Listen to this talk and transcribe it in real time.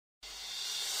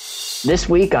This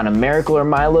week on A Miracle or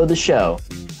Milo, the show,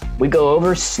 we go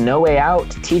over Snow Way Out,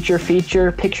 Teacher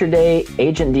Feature, Picture Day,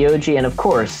 Agent DOG, and of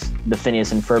course, the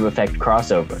Phineas and Ferb Effect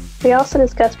crossover. We also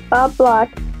discuss Bob Block,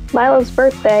 Milo's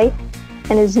birthday,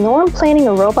 and is Norm planning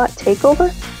a robot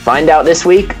takeover? Find out this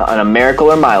week on A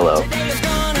Miracle or Milo.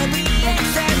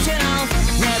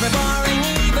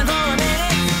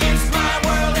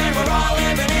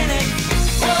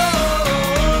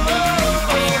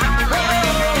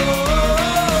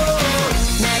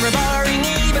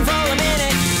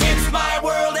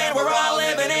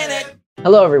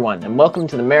 Hello, everyone, and welcome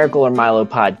to the Miracle or Milo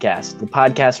podcast, the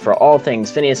podcast for all things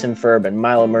Phineas and Ferb and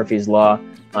Milo Murphy's Law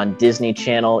on Disney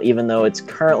Channel, even though it's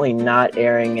currently not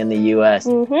airing in the U.S.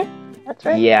 That's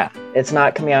right. Yeah, it's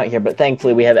not coming out here, but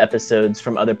thankfully we have episodes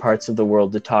from other parts of the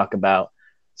world to talk about.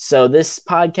 So this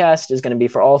podcast is going to be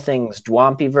for all things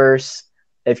Dwampyverse.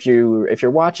 If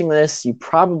you're watching this, you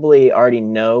probably already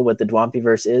know what the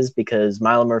Dwampyverse is because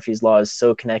Milo Murphy's Law is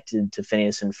so connected to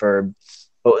Phineas and Ferb,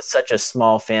 but with such a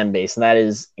small fan base, and that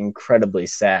is incredibly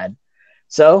sad.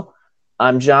 So,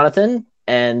 I'm Jonathan,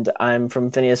 and I'm from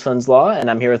Phineas Fun's Law, and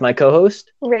I'm here with my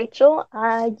co-host, Rachel.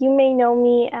 You may know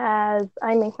me as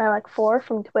I Make My Luck 4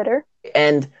 from Twitter.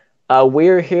 And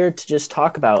we're here to just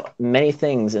talk about many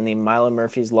things in the Milo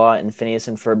Murphy's Law and Phineas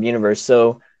and Ferb universe.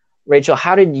 So, Rachel,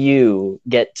 how did you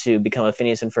get to become a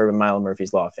Phineas and Ferb and Milo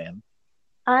Murphy's Law fan?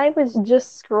 I was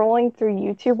just scrolling through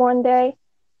YouTube one day,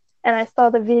 and I saw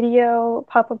the video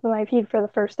pop up in my feed for the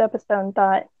first episode and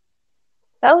thought,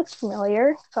 that looks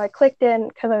familiar. So I clicked in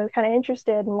because I was kind of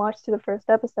interested and watched through the first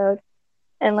episode.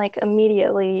 And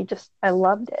immediately I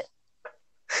loved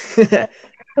it.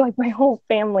 My whole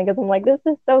family, because I'm like, this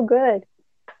is so good.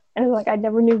 And it's I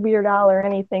never knew Weird Al or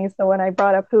anything. So when I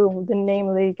brought up who the name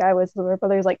of the guy was, my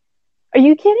brother was like, are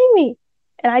you kidding me?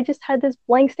 And I just had this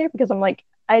blank stare because I'm like,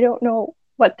 I don't know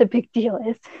what the big deal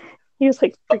is. He was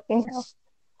freaking out.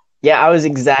 Yeah, I was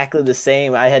exactly the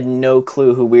same. I had no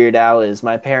clue who Weird Al is.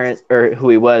 My parents, or who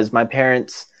he was. My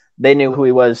parents, they knew who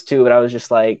he was too, but I was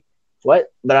just like,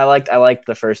 what? But I liked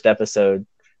the first episode.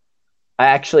 I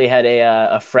actually had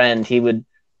a friend. He would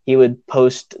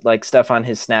post stuff on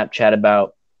his Snapchat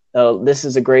about, oh, this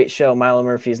is a great show, Milo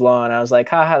Murphy's Law, and I was like,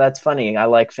 haha, that's funny. I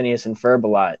like Phineas and Ferb a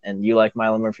lot, and you like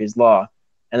Milo Murphy's Law,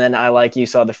 and then you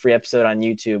saw the free episode on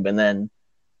YouTube, and then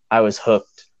I was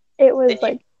hooked. It was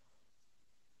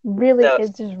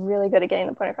it's just really good at getting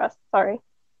the point across. Sorry.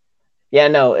 Yeah,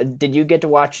 no. Did you get to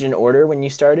watch it in order when you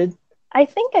started? I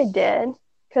think I did,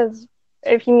 because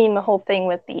if you mean the whole thing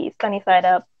with the Sunny Side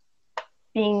Up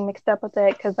being mixed up with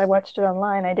it, because I watched it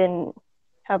online, I didn't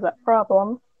have that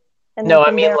problem. And no,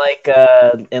 I mean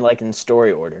in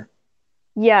story order.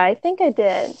 Yeah, I think I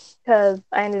did, because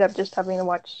I ended up just having to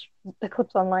watch the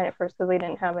clips online at first because we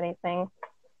didn't have anything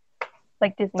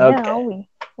like Disney now.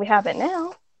 We have it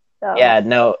now. So. Yeah,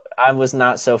 no, I was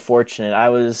not so fortunate. I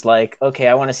was like, okay,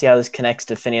 I want to see how this connects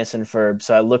to Phineas and Ferb.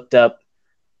 So I looked up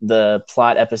the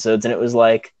plot episodes, and it was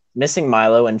Missing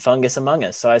Milo and Fungus Among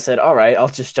Us. So I said, all right, I'll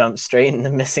just jump straight into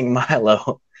Missing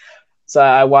Milo. So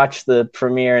I watched the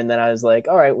premiere, and then I was like,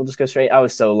 all right, we'll just go straight. I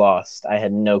was so lost. I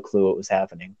had no clue what was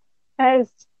happening. I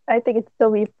think it'd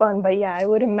still be fun, but yeah, I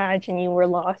would imagine you were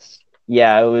lost.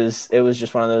 Yeah, it was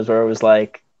just one of those where it was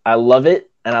like, I love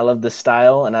it, and I love the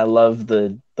style, and I love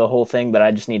the whole thing, but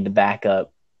I just need to back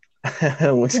up.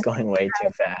 It was going way too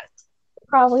fast.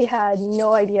 Probably had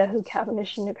no idea who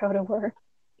Cavendish and Dakota were.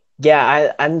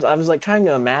 Yeah, I was trying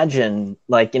to imagine,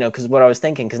 because what I was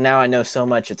thinking, because now I know so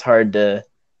much, it's hard to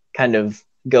kind of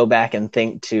go back and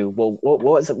think to, well, what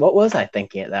was I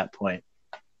thinking at that point?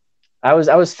 I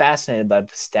was fascinated by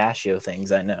pistachio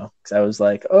things, I know, because I was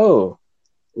like, oh,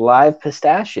 live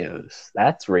pistachios,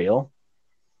 that's real.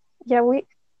 Yeah,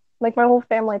 my whole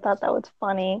family thought that was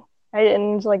funny.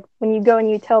 And when you go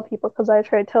and you tell people, because I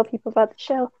try to tell people about the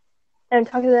show, and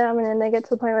talk to them, and then they get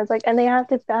to the point where it's and they have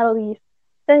to battle these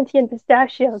sentient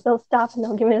pistachios. They'll stop and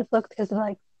they'll give me this look because they're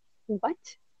like, what?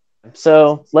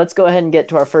 So let's go ahead and get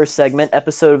to our first segment,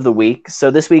 episode of the week.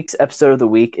 So this week's episode of the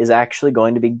week is actually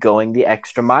going to be going the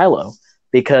extra Milo,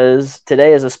 because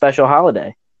today is a special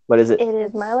holiday. What is it? It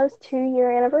is Milo's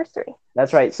 2-year anniversary.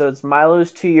 That's right. So it's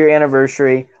Milo's 2-year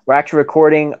anniversary. We're actually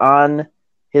recording on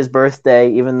his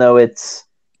birthday, even though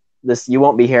you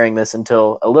won't be hearing this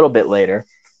until a little bit later.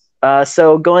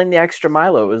 So going the extra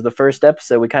Milo was the first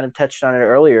episode. We kind of touched on it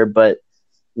earlier, but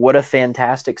what a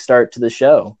fantastic start to the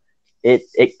show.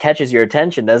 It catches your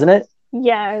attention, doesn't it?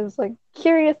 Yeah, I was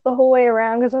curious the whole way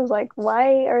around because I was like,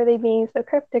 why are they being so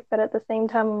cryptic? But at the same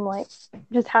time, I'm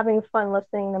just having fun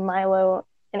listening to Milo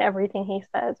and everything he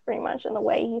says, pretty much, and the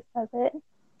way he says it.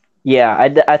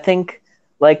 Yeah, I think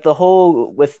like the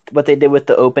whole with what they did with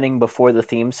the opening before the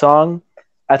theme song.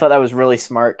 I thought that was really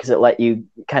smart because it let you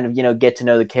kind of, get to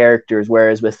know the characters.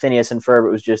 Whereas with Phineas and Ferb,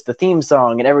 it was just the theme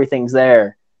song and everything's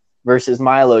there. Versus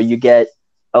Milo, you get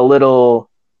a little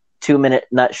 2-minute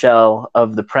nutshell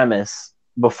of the premise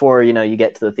before, you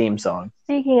get to the theme song.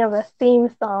 Speaking of a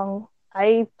theme song,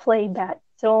 I played that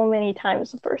so many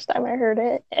times the first time I heard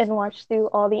it and watched through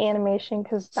all the animation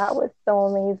because that was so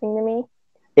amazing to me.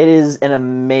 It is an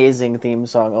amazing theme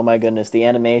song. Oh my goodness, the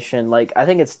animation! Like I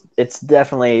think it's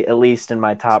definitely at least in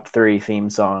my top 3 theme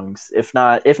songs, if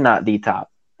not the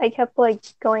top. I kept like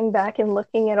going back and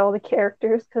looking at all the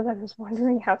characters because I was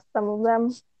wondering how some of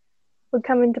them would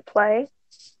come into play.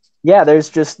 Yeah,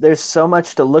 there's so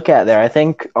much to look at there. I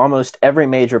think almost every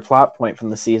major plot point from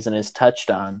the season is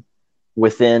touched on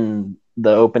within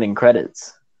the opening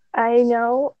credits. I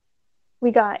know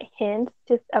we got hints,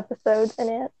 just episodes in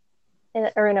it,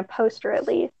 or in a poster at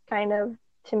least, kind of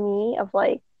to me of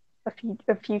like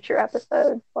a future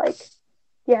episodes, like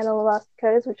Diana Lost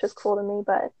Codes, which was cool to me,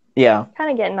 but yeah, kind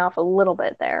of getting off a little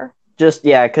bit there. Just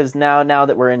because now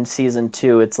that we're in season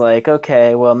 2, it's like,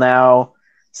 okay, well now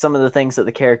some of the things that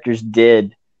the characters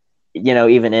did,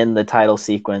 even in the title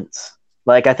sequence.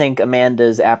 Like I think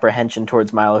Amanda's apprehension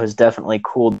towards Milo has definitely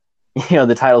cooled.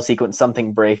 The title sequence,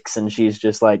 something breaks and she's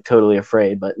just like totally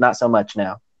afraid, but not so much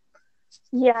now.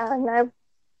 Yeah, and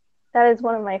that is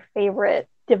one of my favorite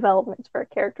developments for a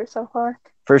character so far.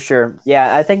 For sure.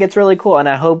 Yeah, I think it's really cool, and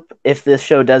I hope if this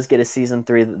show does get a season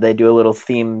 3 that they do a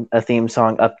theme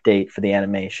song update for the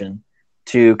animation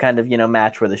to kind of,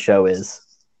 match where the show is.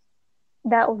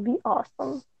 That would be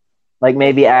awesome. Like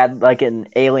maybe add like an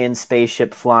alien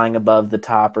spaceship flying above the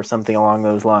top or something along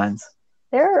those lines.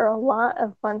 There are a lot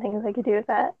of fun things I could do with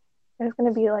that. There's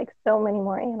going to be like so many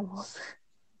more animals.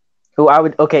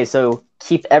 So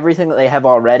keep everything that they have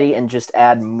already and just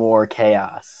add more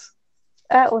chaos.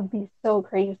 That would be so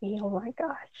crazy. Oh my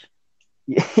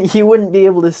gosh. You wouldn't be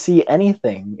able to see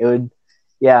anything. It would,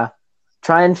 yeah.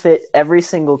 Try and fit every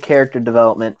single character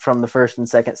development from the first and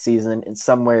second season and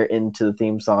somewhere into the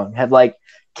theme song. Have like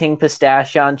King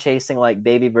Pistachion chasing like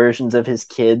baby versions of his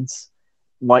kids,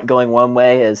 going one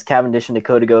way as Cavendish and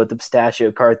Dakota go with the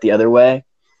pistachio cart the other way,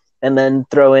 and then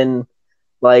throw in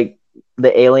like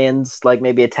the aliens, like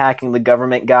maybe attacking the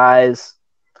government guys,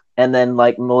 and then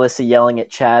like Melissa yelling at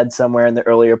Chad somewhere in the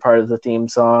earlier part of the theme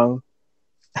song.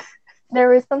 There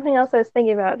was something else I was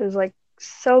thinking about. It was like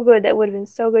so good that would have been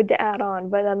so good to add on,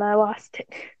 but then I lost it.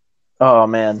 Oh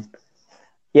man.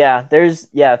 Yeah,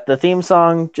 the theme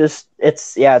song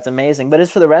it's amazing. But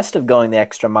as for the rest of Going the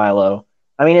Extra Milo,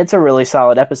 I mean it's a really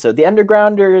solid episode. The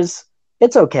Undergrounders,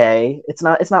 it's okay. It's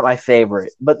not my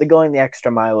favorite, but the Going the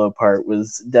Extra Milo part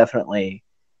was definitely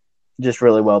just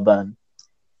really well done.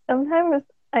 Sometimes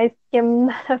I skim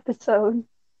that episode,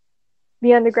 the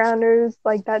Undergrounders,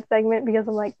 like that segment, because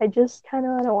I'm like, I just kind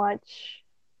of want to watch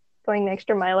Going the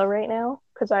Extra Milo right now,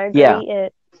 because I agree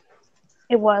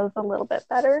it was a little bit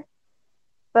better.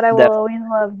 But I will always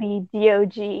love the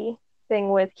DOG thing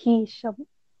with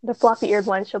the floppy-eared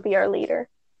one shall be our leader.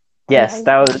 Yes,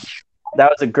 that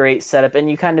was a great setup,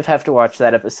 and you kind of have to watch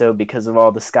that episode because of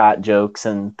all the Scott jokes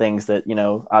and things that,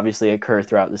 obviously occur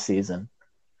throughout the season.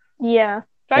 Yeah.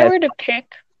 If I were to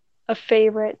pick a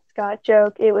favorite Scott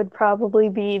joke, it would probably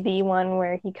be the one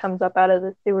where he comes up out of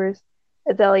the sewers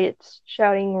as Elliot's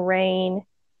shouting rain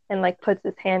and like puts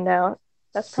his hand out.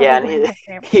 That's probably my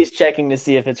favorite. He's checking to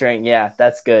see if it's raining. Yeah,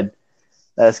 that's good.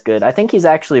 That's good. I think he's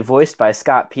actually voiced by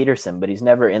Scott Peterson, but he's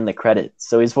never in the credits.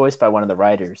 So he's voiced by one of the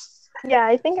writers. Yeah,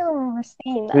 I think I remember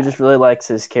seeing that. Who just really likes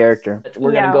his character.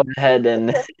 We're going to go ahead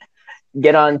and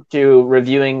get on to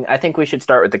reviewing. I think we should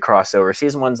start with the crossover.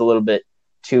 Season 1's a little bit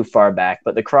too far back,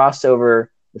 but the crossover,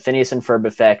 the Phineas and Ferb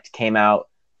Effect, came out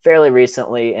fairly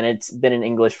recently, and it's been in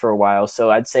English for a while.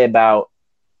 So I'd say about,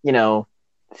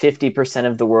 50%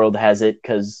 of the world has it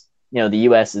because, the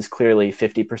U.S. is clearly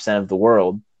 50% of the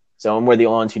world. So, and we're the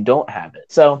only ones who don't have it.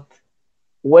 So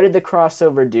what did the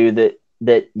crossover do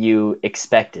that you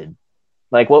expected?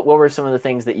 Like, what were some of the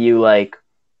things that you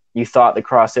thought the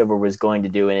crossover was going to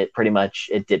do, and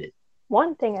it did it?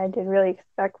 One thing I did really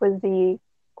expect was the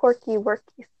Quirky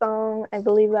Worky song. I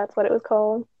believe that's what it was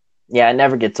called. Yeah, it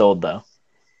never gets old, though.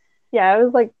 Yeah, I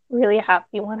was, like, really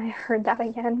happy when I heard that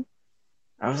again.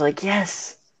 I was like,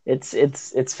 yes, it's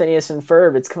Phineas and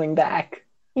Ferb. It's coming back.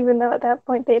 Even though at that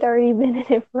point they'd already been in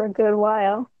it for a good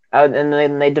while. And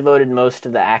then they devoted most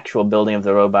of the actual building of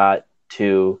the robot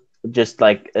to just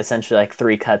like essentially like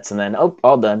 3 cuts and then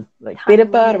all done. Like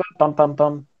bum bum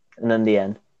bum, and then the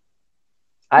end.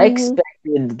 I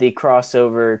expected the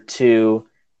crossover to,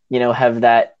 have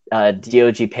that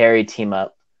DOG Perry team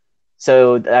up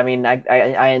So, I mean,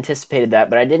 I anticipated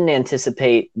that, but I didn't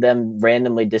anticipate them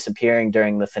randomly disappearing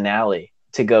during the finale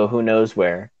to go who knows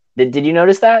where. Did you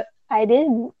notice that? I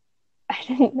didn't. I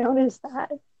didn't notice that.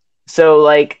 So,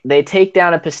 like, they take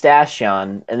down a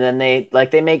pistachion, and then they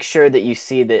make sure that you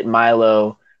see that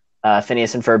Milo,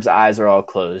 Phineas, and Ferb's eyes are all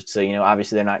closed. So,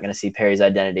 obviously they're not going to see Perry's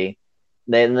identity.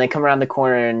 Then they come around the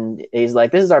corner, and he's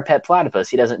like, "This is our pet platypus.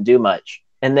 He doesn't do much."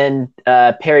 And then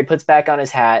Perry puts back on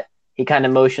his hat. He kind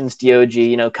of motions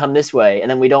Dioji, come this way,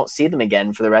 and then we don't see them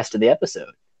again for the rest of the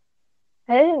episode.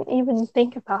 I didn't even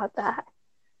think about that.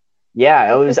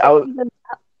 Yeah,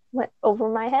 went over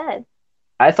my head.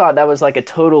 I thought that was like a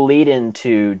total lead-in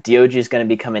to Dioji's going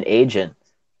to become an agent,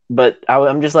 but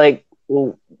I'm just like,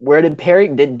 well, where did Perry?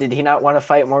 Did he not want to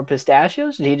fight more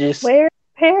pistachios? Did he just? Where's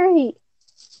Perry?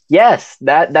 Yes,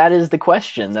 that is the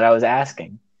question that I was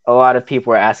asking. A lot of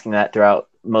people were asking that throughout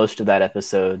most of that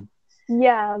episode.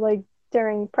 Yeah, like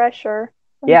during pressure.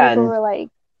 People were like,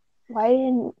 why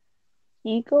didn't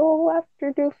he go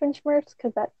after Doofenshmirtz?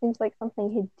 Because that seems like something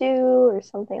he'd do or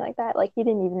something like that. Like, he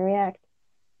didn't even react.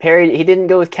 Perry, he didn't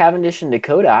go with Cavendish and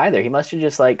Dakota either. He must have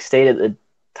just like stayed at the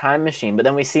time machine. But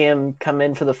then we see him come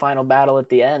in for the final battle at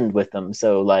the end with them.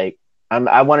 So like,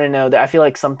 I want to know that. I feel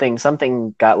like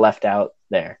something got left out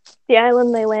there. The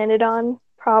island they landed on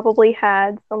probably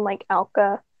had some like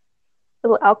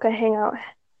little Alka hangout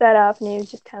set up, and he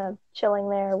was just kind of chilling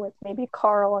there with maybe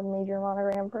Carl and Major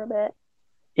Monogram for a bit.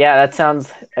 Yeah, that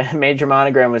sounds. Major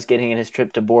Monogram was getting in his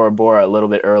trip to Bora Bora a little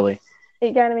bit early.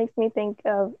 It kind of makes me think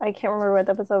of, I can't remember what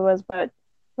the episode was, but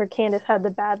where Candace had the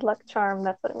bad luck charm.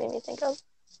 That's what it made me think of.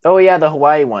 Oh yeah, the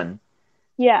Hawaii one.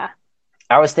 Yeah.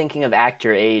 I was thinking of Act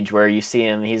Your Age, where you see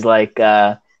him. He's like,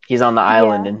 he's on the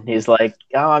island, and he's like,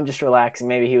 "Oh, I'm just relaxing."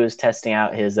 Maybe he was testing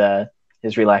out his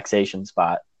relaxation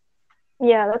spot.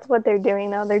 Yeah, that's what they're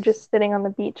doing now. They're just sitting on the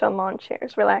beach on lawn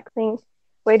chairs, relaxing,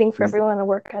 waiting for everyone to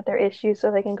work out their issues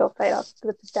so they can go fight off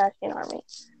the Pistachian army.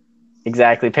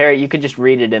 Exactly. Perry, you could just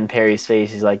read it in Perry's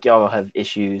face. He's like, y'all have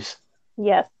issues.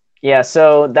 Yes. Yeah,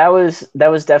 so that was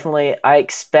definitely, I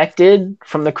expected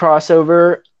from the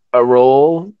crossover a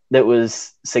role that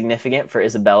was significant for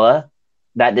Isabella.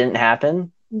 That didn't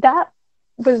happen. That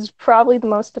was probably the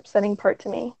most upsetting part to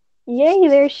me. Yay,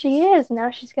 there she is.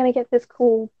 Now she's going to get this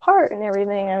cool part and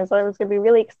everything. I thought it was going to be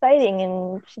really exciting,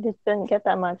 and she just didn't get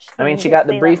that much. I mean, she got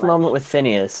the brief moment with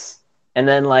Phineas. And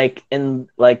then,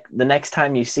 the next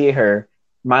time you see her,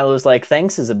 Milo's like,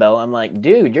 "Thanks, Isabella." I'm like,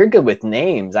 dude, you're good with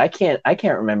names. I can't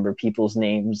remember people's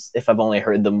names if I've only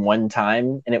heard them one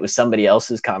time and it was somebody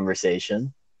else's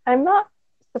conversation. I'm not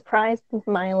surprised with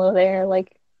Milo there.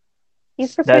 Like,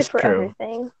 he's prepared for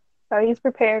everything. So he's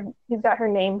prepared. He's got her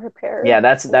name prepared. Yeah,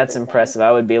 that's impressive.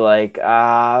 I would be like,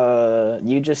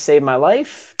 you just saved my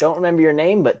life. Don't remember your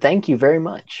name, but thank you very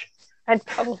much. I'd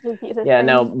probably be the Yeah, same.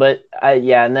 no, but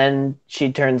and then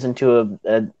she turns into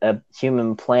a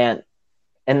human plant,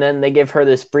 and then they give her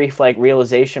this brief like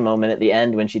realization moment at the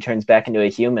end when she turns back into a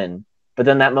human. But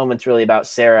then that moment's really about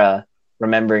Sarah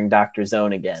remembering Dr.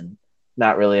 Zone again,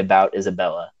 not really about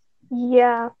Isabella.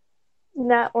 Yeah,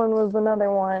 that one was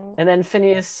another one. And then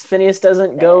Phineas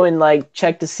doesn't go and like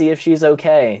check to see if she's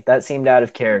okay. That seemed out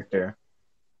of character.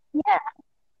 Yeah,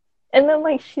 and then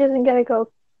like she doesn't get to go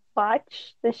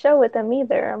watch the show with them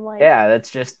either. I'm like, yeah, that's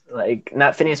just like,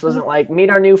 not Phineas wasn't like, meet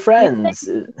our new friends.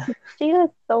 She was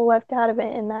so left out of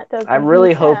it, and that doesn't. I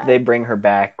really hope they bring her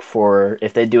back for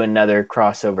if they do another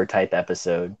crossover type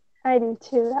episode. I do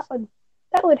too.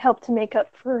 That would help to make up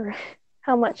for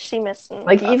how much she missed.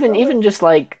 Like even just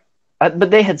like,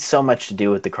 but they had so much to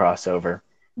do with the crossover.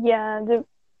 Yeah,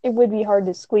 it would be hard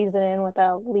to squeeze it in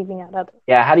without leaving out other.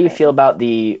 Yeah, how do you feel about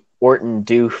the Orton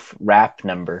Doof rap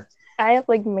number? I have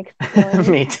like mixed feelings.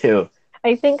 Me too.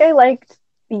 I think I liked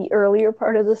the earlier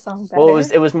part of the song better. Well,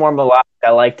 it was more melodic.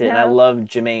 I liked it, and I loved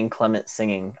Jermaine Clement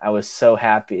singing. I was so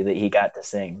happy that he got to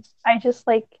sing. I just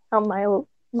like how Milo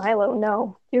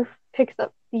Doof picks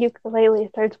up the ukulele,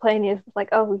 starts playing, and he's like,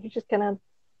 "Oh, you're just gonna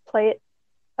play it,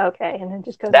 okay?" And then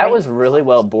just goes. That was really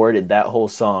well boarded. That whole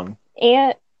song,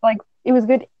 and like it was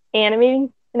good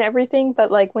animating and everything, but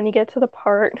like when you get to the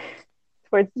part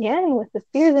towards the end with the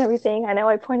spears and everything, I know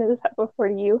I pointed this out before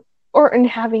to you, Orton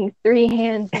having 3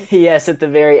 hands. Yes, at the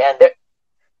very end.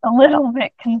 A little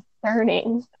bit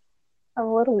concerning. I'm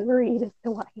a little worried as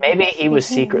to why. Maybe he was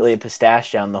secretly a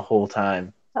pistachion the whole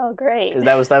time. Oh, great!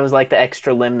 That was like the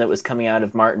extra limb that was coming out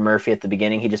of Martin Murphy at the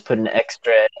beginning. He just put an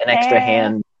extra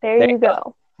hand. There you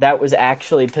go. That was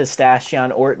actually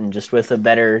Pistachion Orton, just with a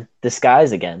better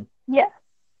disguise again. Yeah.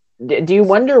 Do you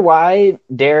wonder why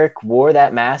Derek wore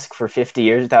that mask for 50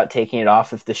 years without taking it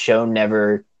off if the show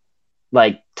never,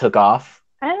 like, took off?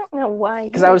 I don't know why.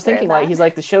 Because I was thinking, like, he's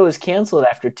like, the show is canceled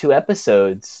after 2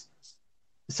 episodes.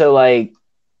 So, like,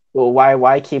 well,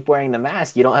 why keep wearing the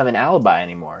mask? You don't have an alibi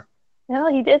anymore.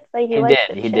 No, he did say he liked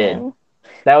the chin. He did.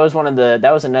 That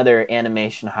was another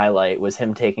animation highlight, was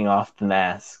him taking off the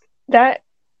mask. That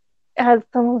has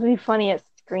some of the funniest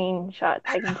screenshots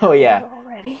I can tell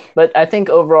already. But I think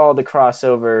overall the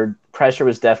crossover pressure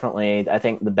was definitely, I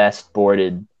think, the best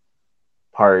boarded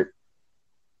part.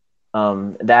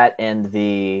 That and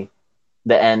the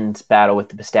end battle with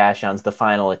the pistachions, the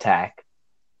final attack.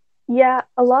 Yeah,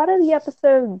 a lot of the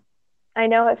episode, I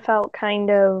know it felt kind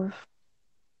of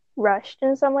rushed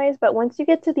in some ways, but once you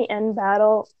get to the end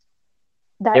battle,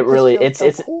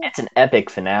 it's an epic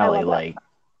finale. Like,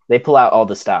 they pull out all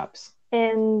the stops.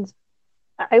 And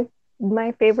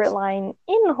my favorite line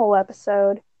in the whole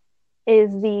episode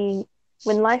is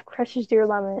when life crushes your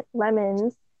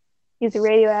lemons, use a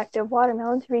radioactive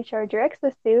watermelon to recharge your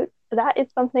exosuit. That is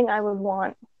something I would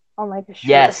want on like a shirt.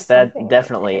 Yes, that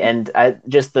definitely. And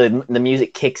just the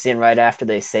music kicks in right after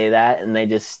they say that, and they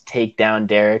just take down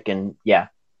Derek, and yeah,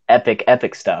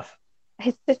 epic stuff.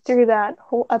 I sit through that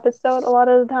whole episode a lot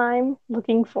of the time,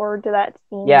 looking forward to that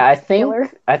scene. Yeah, I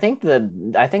think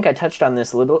I touched on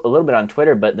this a little bit on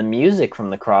Twitter, but the music from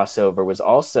the crossover was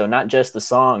also not just the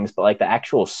songs, but like the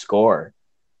actual score.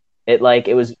 It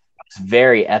was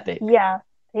very epic. Yeah,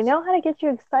 they know how to get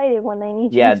you excited when they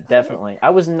need you. Yeah, definitely.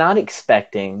 I was not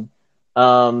expecting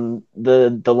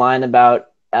the line about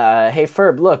hey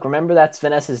Ferb, look, remember that's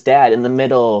Vanessa's dad, in the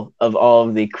middle of all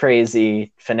of the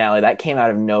crazy finale. That came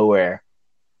out of nowhere.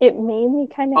 It made me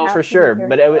kind of happy. Oh, for sure.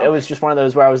 But it was just one of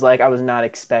those where I was like, I was not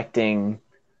expecting,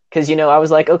 because, I was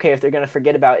like, okay, if they're going to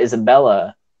forget about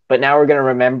Isabella, but now we're going to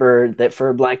remember that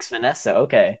Ferb likes Vanessa.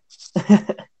 Okay.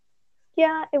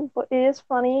 Yeah, it is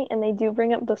funny, and they do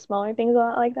bring up the smaller things a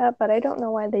lot like that, but I don't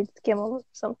know why they'd skim over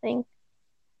something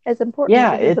as important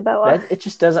as Isabella. It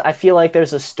just doesn't. I feel like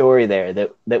there's a story there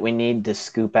that we need to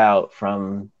scoop out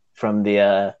from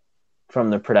the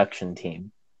production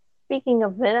team. Speaking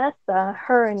of Vanessa,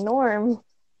 her and Norm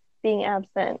being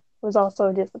absent was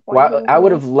also disappointing. Well, I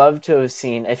would have loved to have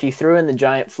seen, if you threw in the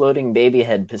giant floating baby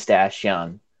head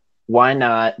pistachion, why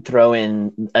not throw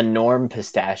in a Norm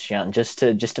pistachion just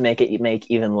to make it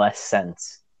make even less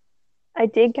sense? I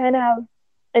did kind of have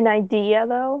an idea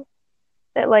though,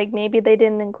 that like maybe they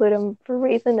didn't include him for a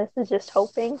reason. This is just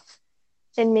hoping.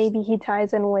 And maybe he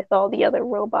ties in with all the other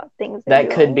robot things. That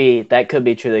could be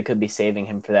true. They could be saving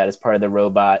him for that as part of the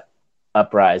robot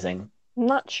uprising. I'm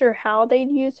not sure how they'd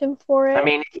use him for it. I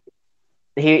mean,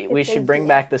 we should bring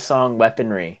back the song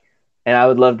Weaponry, and I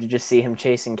would love to just see him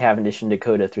chasing Cavendish and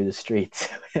Dakota through the streets.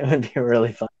 It would be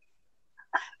really fun.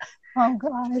 Oh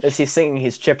gosh. As he's singing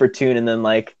his chipper tune, and then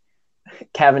like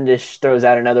Cavendish throws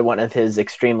out another one of his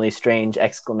extremely strange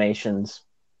exclamations.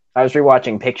 I was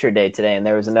rewatching Picture Day today, and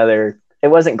there was another. It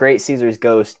wasn't Great Caesar's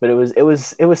Ghost, but it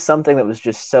was something that was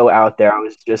just so out there. I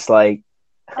was just like,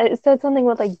 it said something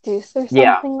with like Deuce or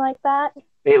something like that,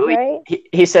 right?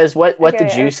 He says what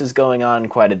the juice is going on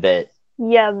quite a bit.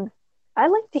 Yeah, I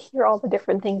like to hear all the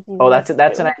different things.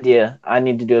 That's an idea. I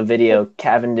need to do a video,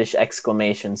 Cavendish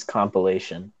exclamations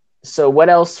compilation. So what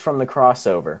else from the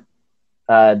crossover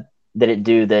did it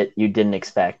do that you didn't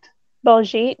expect?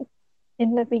 Baljeet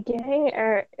in the beginning,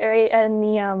 or in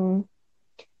the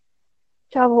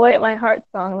Travel Away at My Heart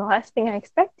song, the last thing I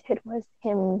expected was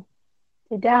him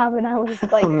to dab, and I was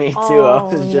like, me too. I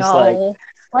was just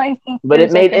like, but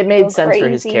it made sense for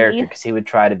his character, because he would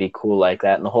try to be cool like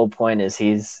that, and the whole point is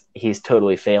he's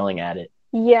totally failing at it.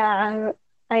 Yeah,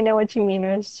 I know what you mean.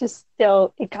 It was just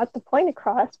still, it got the point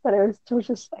across, but it was still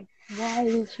just like, why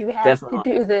did you have to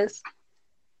do this?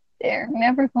 They're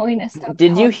never going to stop.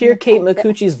 Did you hear Kate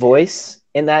Micucci's voice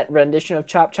in that rendition of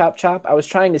Chop Chop Chop? I was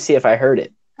trying to see if I heard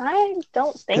it. I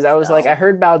don't think because I was like, I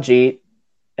heard Baljeet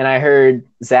and I heard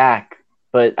Zach,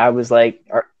 but I was like,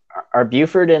 are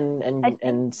Buford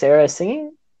and Sarah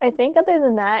singing? I think other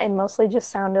than that, it mostly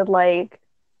just sounded like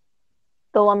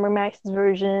the Lumbermacks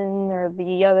version, or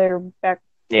the other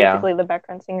basically the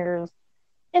background singers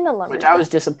in the Lumbermacks. Which I was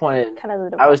disappointed.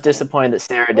 I was disappointed that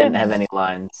Sarah didn't have any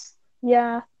lines.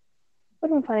 Yeah, would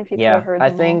have been funny if you could have heard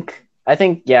them. I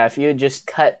think if you had just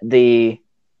cut the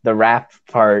rap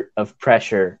part of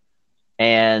Pressure,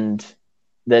 and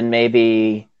then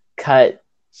maybe cut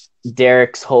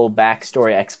Derek's whole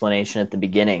backstory explanation at the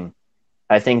beginning,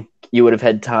 I think you would have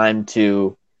had time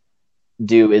to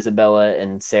do Isabella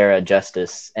and Sarah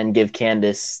justice and give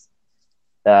Candace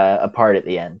a part at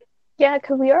the end. Yeah,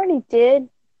 because we already did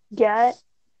get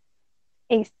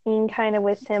a scene kind of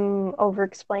with him over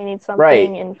explaining something Right.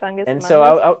 in Fungus And Among so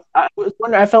Us. I was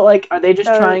wondering, I felt like, are they just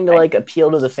So trying to like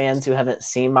appeal to the fans who haven't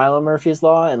seen Milo Murphy's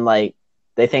Law and like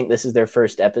they think this is their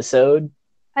first episode?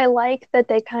 I like that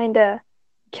they kind of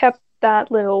kept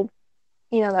that little,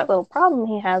 that little problem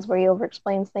he has where he over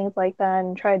explains things like that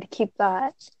and tried to keep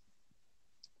that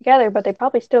together, but they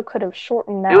probably still could have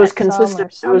shortened It was that some or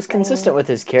consistent. It was consistent something with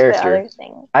his to character. other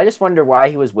things. I just wonder why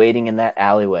he was waiting in that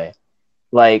alleyway.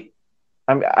 Like,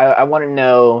 I want to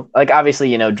know. Like,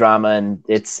 obviously, drama, and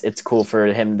it's cool for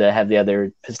him to have the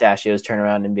other pistachios turn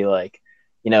around and be like,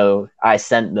 I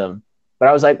sent them. But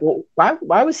I was like, well,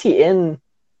 why was he in?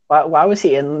 Why was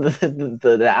he in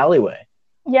the alleyway?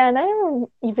 Yeah, and I never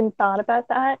even thought about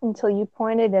that until you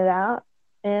pointed it out.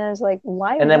 And I was like,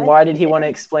 why And then was why did he he want to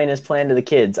there? explain his plan to the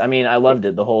kids? I mean, I loved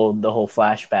it. The whole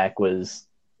flashback was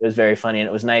very funny, and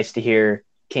it was nice to hear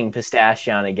King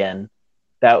Pistachion again.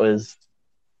 That was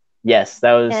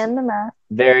that was And the mask,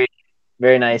 very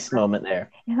very nice moment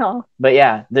there. you know. But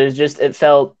yeah, it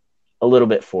felt a little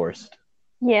bit forced.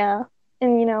 Yeah.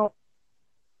 And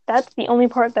that's the only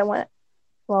part that went,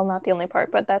 well, not the only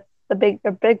part, but that's a big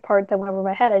part that went over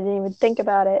my head. I didn't even think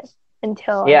about it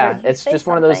until I Yeah, heard you it's say just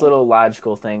one of those something. little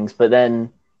logical things. But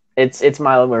then it's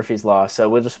Milo Murphy's Law, so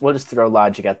we'll just throw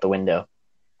logic out the window.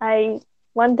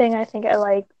 One thing I think I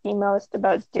like the most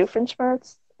about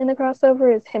Doofenshmirtz in the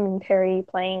crossover is him and Perry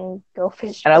playing Go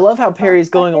Fish. And I love how Sauce Perry's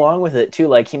going Bucket. along with it too.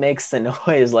 Like he makes the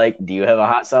noise like, "Do you have a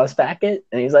hot sauce packet?"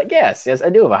 And he's like, "Yes, yes, I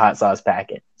do have a hot sauce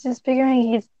packet." Just figuring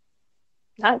he's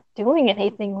not doing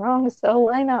anything wrong, so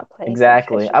why not play Go Fish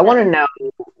Exactly. with I want to him? know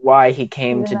why he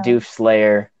came Even to though, Doof's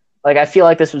lair. Like I feel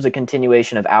like this was a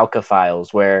continuation of Alka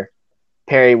Files, where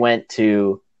Perry went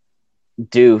to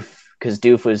Doof because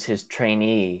Doof was his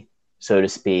trainee, so to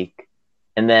speak,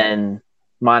 and then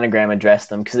Monogram addressed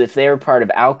them because if they were part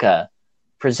of Alka,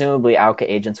 presumably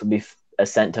Alka agents would be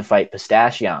sent to fight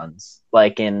Pistachions.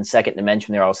 Like in Second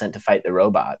Dimension, they're all sent to fight the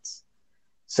robots.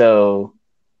 So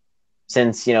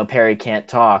since Perry can't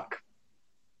talk,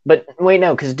 but wait,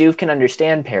 no, because Doof can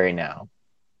understand Perry now.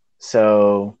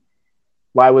 So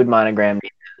why would Monogram?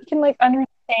 he can like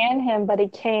understand him, but he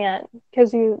can't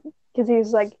because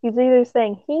he's either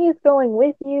saying he's going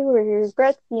with you or he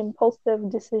regrets the impulsive I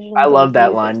decisions of his love that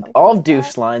youth or line. something All like of that.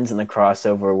 Doof's lines in the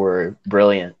crossover were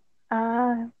brilliant.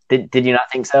 Uh Did you not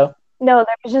think so? no,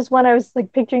 there was just one I was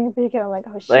like picturing the video. I'm like,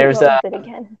 oh shoot, There's what was it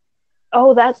again?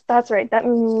 Oh, that's right. That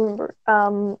remember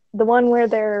the one where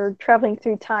they're traveling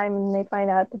through time and they find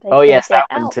out that they oh can't yes, get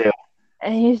that one out. too.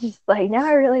 And he's just like, now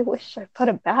I really wish I put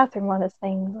a bathroom on this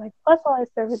thing. Like, plus all I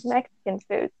serve is Mexican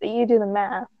food, so you do the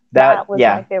math. That was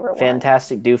my favorite one.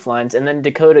 Fantastic Doof lines. And then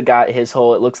Dakota got his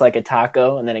whole "it looks like a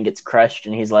taco" and then it gets crushed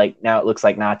and he's like, "now it looks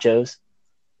like nachos."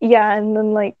 Yeah, and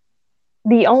then like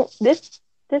this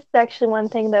is actually one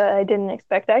thing that I didn't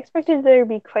expect. I expected there to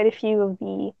be quite a few of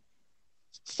the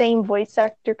same voice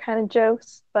actor kind of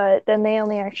jokes, but then they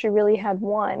only actually really had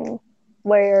one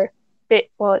where it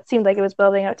seemed like it was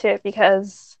building up to it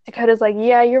because Dakota's like,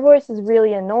 yeah, your voice is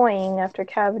really annoying after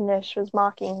Cavendish was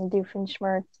mocking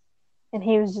Doofenshmirtz, and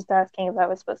he was just asking if that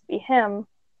was supposed to be him.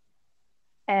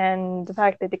 And the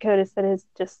fact that Dakota said is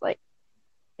just like,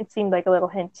 it seemed like a little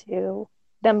hint to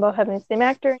them both having the same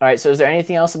actor. All right, so is there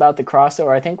anything else about the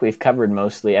crossover? I think we've covered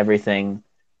mostly everything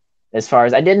as far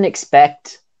as I didn't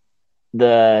expect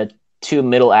the two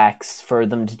middle acts for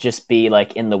them to just be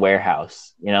like in the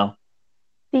warehouse,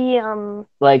 The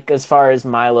like as far as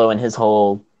Milo and his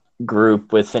whole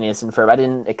group with Phineas and Ferb,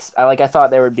 I thought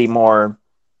there would be more,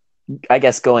 I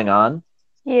guess, going on.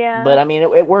 Yeah. But I mean,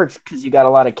 it worked because you got a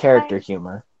lot of character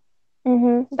humor.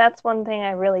 That's one thing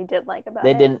I really did like about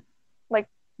They it. didn't. Like,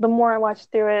 the more I watch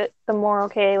through it, the more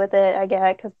okay with it I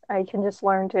get because I can just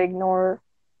learn to ignore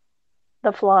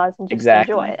the flaws and just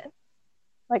enjoy it.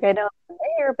 Like, I know it's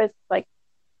there, but it's like,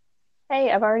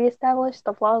 hey, I've already established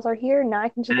the flaws are here. Now I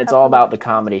can just. And it's all about the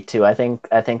comedy too. I think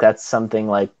that's something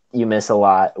like you miss a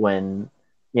lot when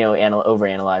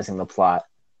overanalyzing the plot.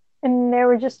 And there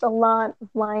were just a lot of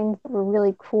lines that were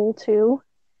really cool too,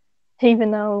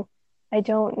 even though I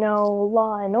don't know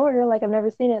Law and Order. Like I've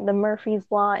never seen it. The Murphy's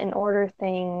Law and Order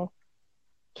thing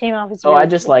came off as. Oh, really I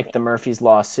just like the Murphy's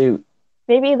Law suit.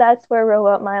 Maybe that's where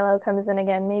Robot Milo comes in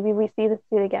again. Maybe we see the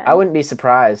suit again. I wouldn't be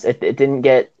surprised. It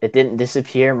didn't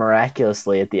disappear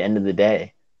miraculously at the end of the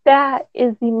day. That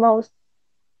is the most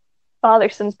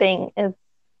bothersome thing is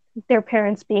their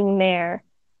parents being there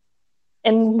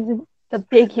and the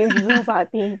big huge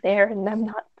robot being there and them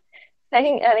not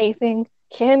saying anything.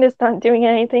 Candace not doing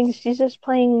anything. She's just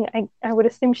playing. I would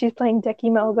assume she's playing Deki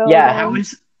Melgo. Yeah,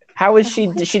 how is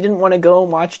she? She didn't want to go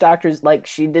and watch doctors. Like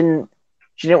she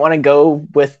she didn't want to go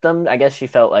with them. I guess she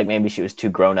felt like maybe she was too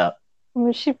grown up.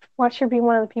 She watch her be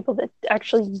one of the people that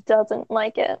actually doesn't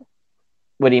like it.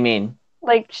 What do you mean?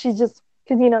 Like she just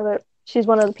because that she's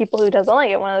one of the people who doesn't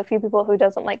like it, one of the few people who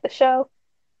doesn't like the show,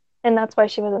 and that's why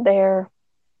she wasn't there.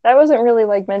 That wasn't really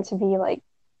like meant to be like,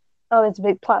 oh, it's a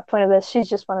big plot point of this. She's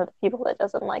just one of the people that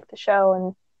doesn't like the show,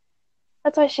 and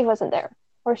that's why she wasn't there.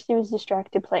 Or she was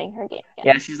distracted playing her game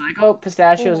again. Yeah, she's like, oh,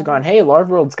 Pistachio's gone. Hey, Lord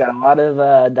World's got a lot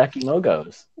of Ducky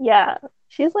Mogos. Yeah,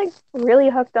 she's like really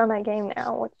hooked on that game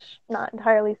now, which not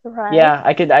entirely surprised. Yeah,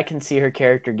 I can see her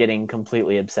character getting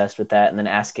completely obsessed with that, and then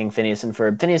asking Phineas and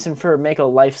Ferb, make a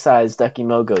life-size Ducky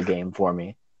Mogo game for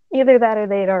me. Either that, or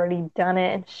they'd already done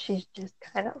it, and she's just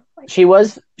kind of like. She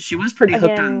was pretty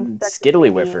hooked on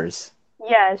Skiddly Whiffers.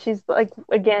 Yeah, she's like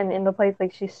again in the place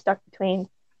like she's stuck between,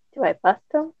 do I bust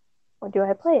them or do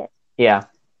I play it? Yeah,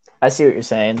 I see what you're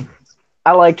saying.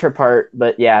 I liked her part,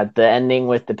 but yeah, the ending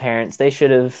with the parents, they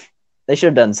should have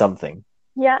done something.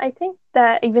 Yeah, I think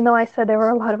that even though I said there were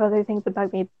a lot of other things that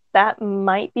bugged me, that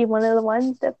might be one of the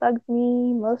ones that bugs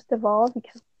me most of all,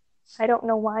 because I don't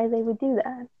know why they would do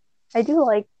that. I do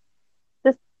like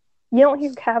this. You don't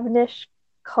hear Cavendish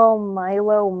call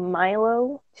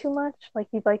Milo too much. Like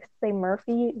he likes to say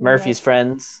Murphy. Murphy's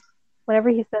friends. Whenever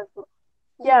he says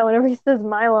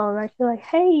Milo, I'm actually like,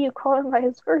 hey, you call him by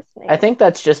his first name. I think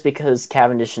that's just because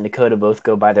Cavendish and Dakota both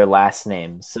go by their last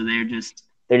names, so they're just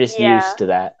used to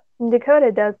that. And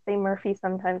Dakota does say Murphy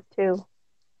sometimes too.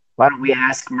 Why don't we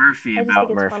ask Murphy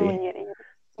about Murphy?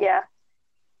 Yeah.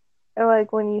 Or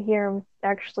like when you hear him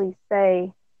actually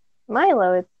say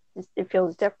Milo, it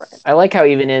feels different. I like how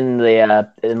even in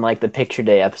the Picture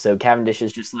Day episode, Cavendish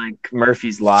is just like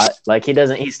Murphy's lot. Like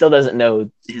he still doesn't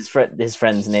know his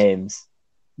friends' names.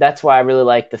 That's why I really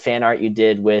like the fan art you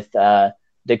did with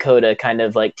Dakota kind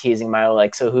of like teasing Milo,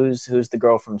 like, so who's the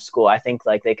girl from school? I think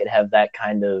like they could have that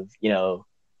kind of,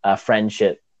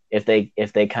 friendship if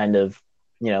they kind of,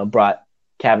 brought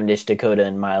Cavendish, Dakota,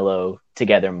 and Milo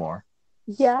together more.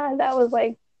 Yeah, that was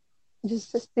like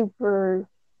just a super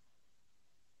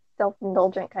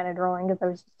self-indulgent kind of drawing, because I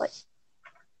was just like,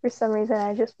 for some reason,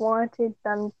 I just wanted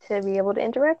them to be able to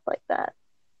interact like that.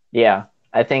 Yeah,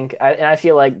 I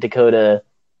feel like Dakota,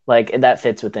 like, that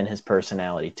fits within his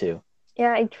personality too.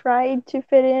 Yeah, I tried to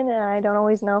fit in, and I don't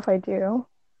always know if I do,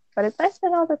 but it's nice to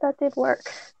know that did work.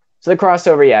 So the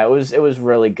crossover, yeah, it was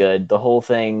really good. The whole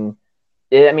thing,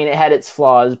 it had its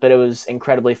flaws, but it was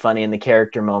incredibly funny, and the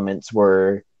character moments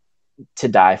were to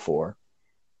die for.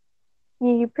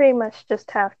 You pretty much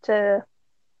just have to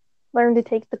learn to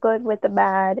take the good with the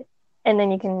bad, and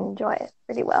then you can enjoy it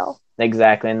pretty well.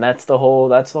 Exactly, and that's the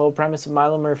whole premise of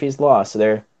Milo Murphy's Law. So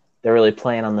they're really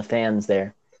playing on the fans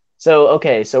there. So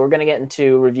okay, so we're gonna get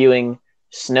into reviewing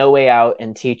Snow Way Out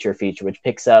and Teacher Feature, which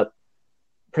picks up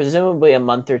presumably a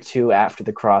month or two after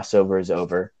the crossover is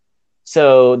over.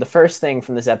 So the first thing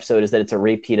from this episode is that it's a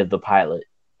repeat of the pilot,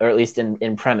 or at least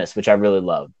in premise, which I really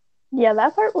love. Yeah,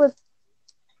 that part was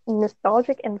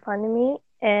nostalgic and fun to me,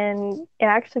 and it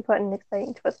actually put an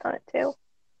exciting twist on it too.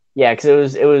 Yeah,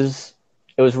 because it was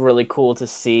really cool to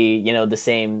see, the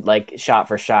same, like, shot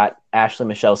for shot. Ashley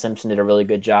Michelle Simpson did a really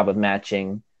good job of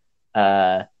matching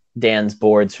Dan's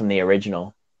boards from the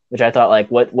original, which I thought, like,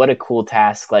 what a cool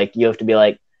task. Like, you have to be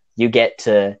like, you get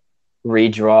to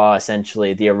redraw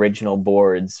essentially the original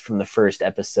boards from the first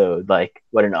episode. Like,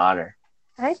 what an honor.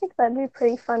 I think that'd be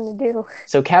pretty fun to do.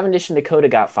 So Cavendish and Dakota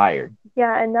got fired.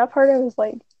 Yeah, and that part I was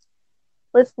like,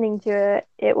 listening to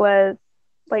it was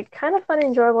like kind of fun and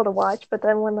enjoyable to watch, but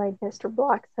then when like Mr.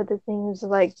 Block said the thing, it was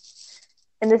like,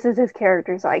 and this is his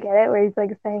character, so I get it, where he's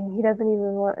like saying he doesn't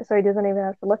even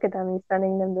have to look at them, he's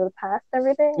sending them to the past,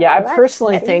 everything. Yeah, I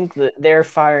personally think that their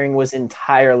firing was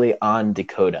entirely on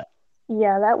Dakota.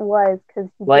 Yeah, that was, because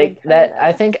like that.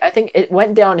 I think it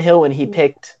went downhill when he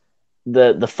picked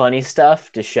the funny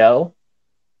stuff to show.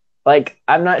 Like,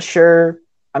 I'm not sure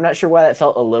why that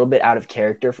felt a little bit out of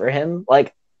character for him.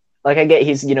 Like I get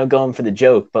he's going for the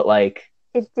joke, but like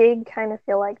it did kind of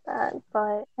feel like that,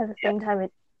 but at the same time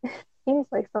it seems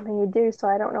like something you do, so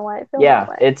I don't know why it feels that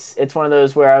way. It's one of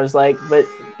those where I was like,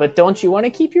 but don't you want to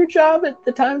keep your job at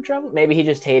the time travel? Maybe he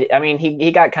just hated. I mean,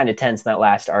 he got kind of tense in that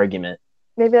last argument.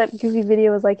 Maybe that goofy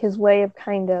video was like his way of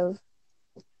kind of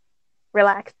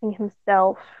relaxing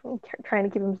himself, trying to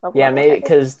keep himself. Yeah, maybe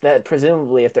because that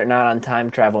presumably if they're not on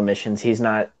time travel missions, he's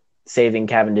not saving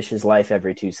Cavendish's life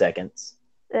every 2 seconds.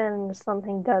 And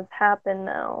something does happen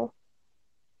though,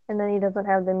 and then he doesn't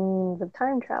have the means of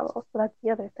time travel, so that's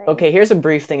the other thing. Okay, here's a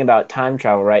brief thing about time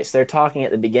travel, right? So they're talking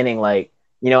at the beginning, like,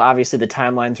 obviously the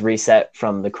timeline's reset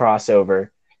from the crossover,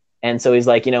 and so he's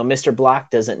like, Mr. Block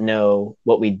doesn't know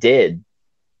what we did.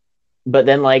 But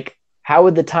then, like, how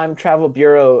would the Time Travel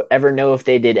Bureau ever know if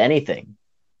they did anything?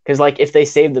 Because, like, if they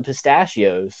saved the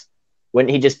pistachios,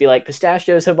 wouldn't he just be like,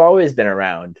 pistachios have always been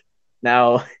around?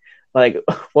 Now, like,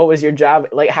 what was your job?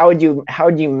 Like, how would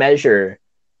you measure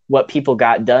what people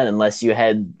got done unless you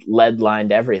had lead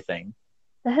lined everything?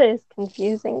 That is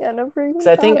confusing. I never even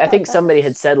So thought I about think that. somebody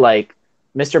had said like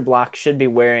Mr. Block should be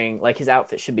wearing like his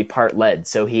outfit should be part lead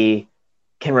so he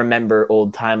can remember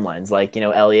old timelines, like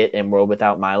Elliot in World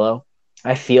Without Milo.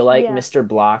 I feel like Yeah, Mr.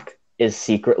 Block is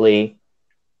secretly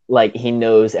like he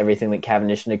knows everything that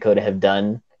Cavendish and Dakota have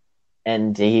done,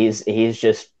 and he's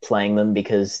just playing them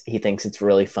because he thinks it's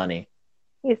really funny.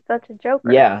 he's such a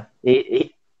joker. Yeah,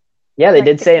 yeah, they Like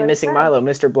did say in Dakota Missing said. Milo,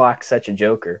 Mr. Block's such a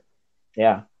joker.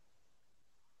 Yeah,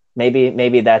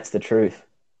 maybe that's the truth.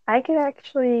 I could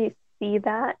actually see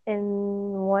that in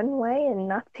one way and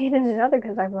not see it in another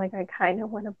because I'm like, I kind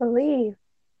of want to believe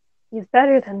he's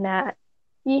better than that.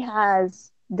 He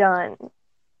has done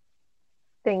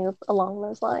things along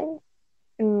those lines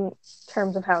in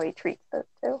terms of how he treats those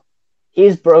two.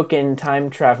 He's broken time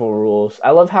travel rules.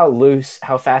 I love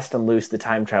how fast and loose the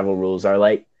time travel rules are,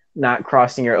 like not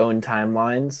crossing your own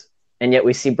timelines. And yet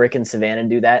we see Brick and Savannah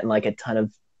do that in like a ton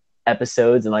of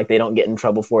episodes, and like they don't get in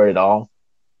trouble for it at all.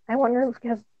 I wonder if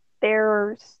because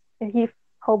there's if he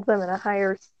holds them in a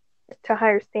higher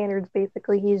standards.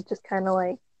 Basically, he's just kind of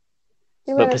like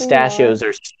do But whatever you want pistachios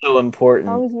are so as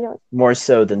long important, as you don't. more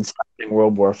so than stopping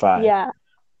World War V. Yeah,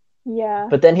 yeah.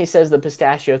 But then he says the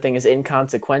pistachio thing is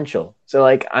inconsequential. So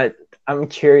like I'm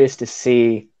curious to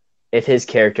see if his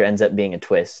character ends up being a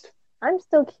twist. I'm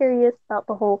still curious about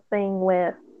the whole thing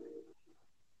with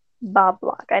Bob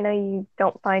Block. I know you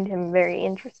don't find him very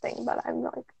interesting, but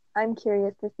I'm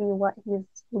curious to see what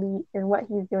what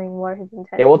he's doing, what his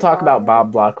Yeah, we'll intentions talk are, and about Bob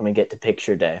everything. Block when we get to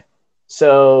picture day.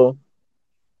 So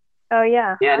Oh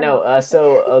yeah, yeah, I no. love that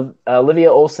So picture.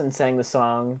 Olivia Olson sang the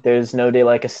song "There's No Day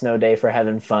Like a Snow Day for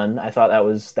Having Fun." I thought that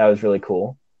was really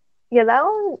cool. Yeah, that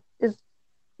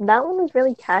one was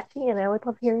really catchy, and I always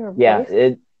love hearing her Yeah,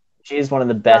 voice. she's one of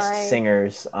the best I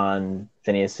singers on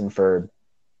Phineas and Ferb.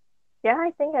 Yeah,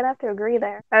 I think I'd have to agree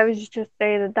there. I would just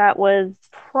say that that was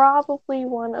probably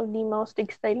one of the most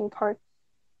exciting parts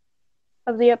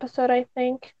of the episode. I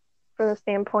think, from the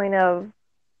standpoint of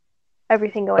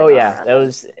everything Oh going on yeah, around that them.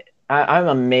 was. I'm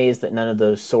amazed that none of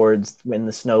those swords when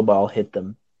the snowball hit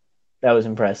them. That was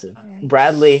impressive. Right.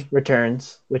 Bradley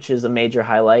returns, which is a major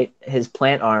highlight. His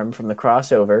plant arm from the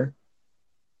crossover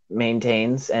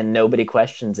maintains, and nobody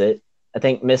questions it. I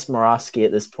think Miss Morosky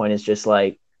at this point is just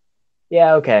like,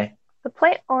 yeah, okay. The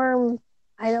plant arm,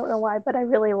 I don't know why, but I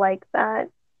really like that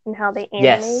and how they animate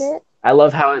Yes. it. I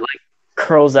love how it like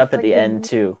curls up at Like the end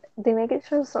too. they make it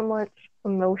show so much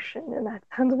emotion, and that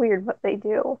sounds weird, but they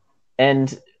do.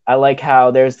 And I like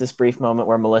how there's this brief moment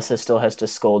where Melissa still has to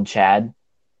scold Chad.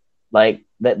 Like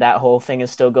that whole thing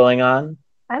is still going on.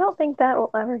 I don't think that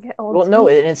will ever get old Well, to no,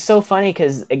 me. it's so funny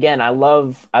because again, I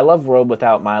love World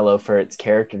Without Milo for its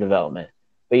character development.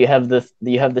 But you have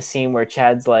the scene where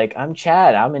Chad's like, "I'm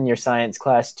Chad, I'm in your science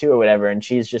class too," or whatever, and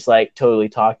she's just like totally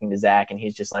talking to Zach, and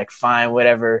he's just like, "Fine,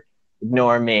 whatever,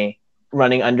 ignore me."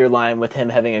 Running underline with him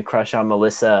having a crush on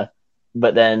Melissa,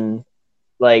 but then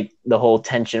like the whole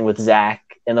tension with Zach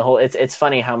and the whole it's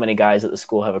funny how many guys at the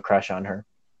school have a crush on her.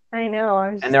 I know.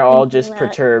 I was And just they're all thinking just that.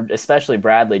 perturbed, especially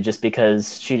Bradley, just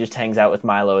because she just hangs out with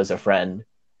Milo as a friend.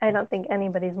 I don't think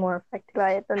anybody's more affected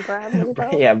by it than Bradley,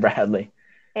 though. Yeah, Bradley.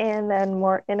 And then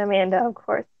Mort and Amanda, of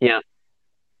course. Yeah.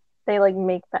 They like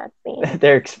make that scene.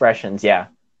 Their expressions, yeah.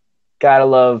 Gotta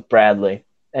love Bradley.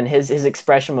 And his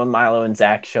expression when Milo and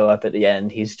Zach show up at the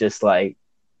end, he's just like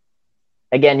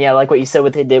again, yeah, like what you said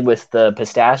what they did with the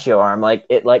pistachio arm, like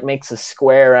it like makes a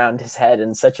square around his head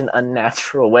in such an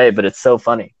unnatural way, but it's so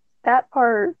funny. That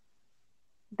part,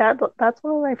 that's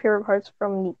one of my favorite parts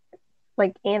from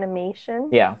like animation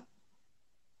Yeah.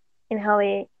 and how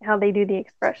they do the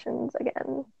expressions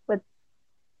again with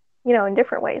in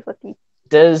different ways with the.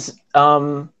 Does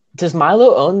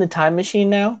Milo own the time machine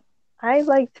now? I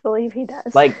like to believe he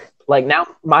does. Like now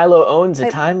Milo owns a I,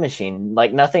 time machine.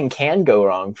 Like nothing can go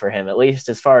wrong for him, at least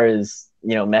as far as,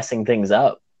 messing things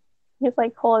up. he's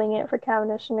like holding it for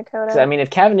Cavendish and So I Dakota. mean if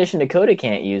Cavendish and Dakota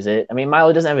can't use it, I mean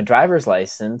Milo doesn't have a driver's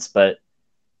license, but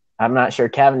I'm not sure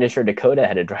Cavendish or Dakota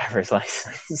had a driver's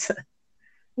license.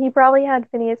 He probably had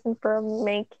Phineas and Ferb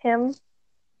make him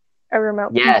a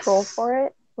remote control Yes. for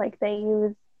it, like they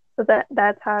use. So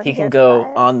that's how He he can gets go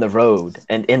that. on the road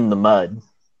and in the mud.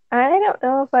 I don't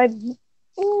know if I'd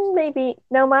maybe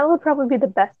no. Milo would probably be the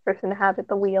best person to have at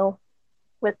the wheel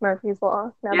with Murphy's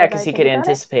Law. Now Yeah, that because I he think could about it,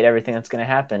 anticipate everything that's going to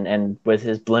happen, and with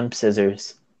his blimp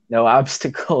scissors, no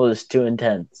obstacle is too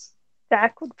intense.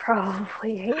 Zach would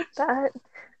probably hate that.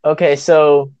 Okay,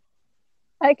 so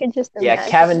I could just yeah,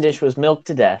 imagine. Cavendish was milked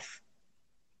to death.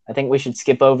 I think we should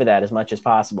skip over that as much as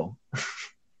possible.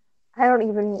 I don't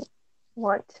even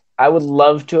want. I would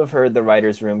love to have heard the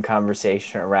writer's room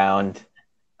conversation around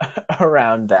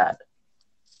that.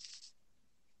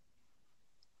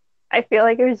 I feel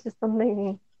like it was just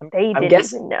something they didn't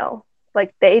even know.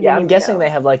 Like they didn't. Yeah, I'm even guessing know. they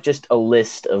have like just a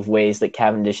list of ways that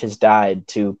Cavendish has died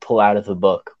to pull out of the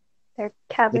book. Their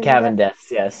The Cavan deaths,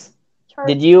 yes. chart.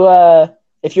 Did you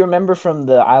if you remember from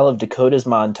the Isle of Dakota's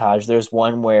montage, there's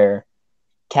one where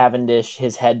Cavendish,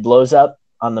 his head blows up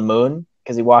on the moon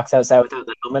because he walks outside without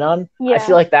the helmet on. Yeah. I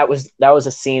feel like that was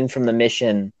a scene from the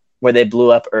mission where they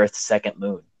blew up Earth's second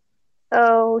moon.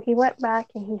 So he went back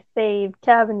and he saved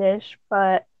Cavendish,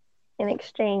 but in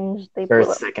exchange they blew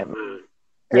Earth's up second moon.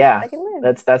 Earth's second moon.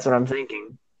 That's what I'm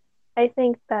thinking. I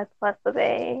think that's less of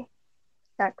a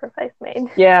sacrifice made.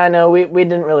 Yeah, no, we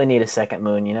didn't really need a second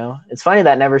moon, you know? It's funny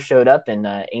that never showed up in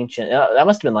ancient... that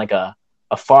must have been like a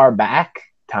far back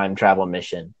time travel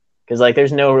mission. Because like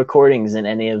there's no recordings in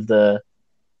any of the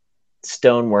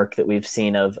stonework that we've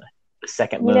seen of a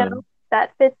second moon. You know,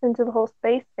 that fits into the whole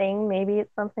space thing. Maybe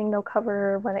it's something they'll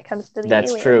cover when it comes to the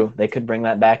That's aliens. true. They could bring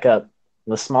that back up.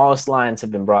 The smallest lines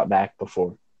have been brought back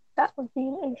before. That would be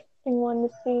an interesting one to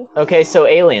see. Okay, so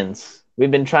aliens.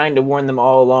 We've been trying to warn them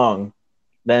all along.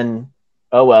 Then,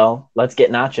 oh well, let's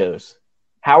get nachos.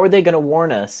 How are they going to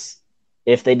warn us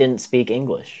if they didn't speak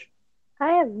English?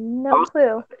 I have no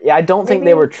clue. Yeah, I don't think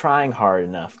they were trying hard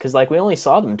enough because, like, we only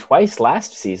saw them twice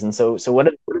last season. So what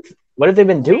have they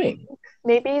been doing?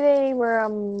 Maybe they were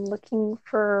looking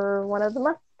for one of the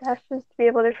mustaches to be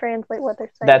able to translate what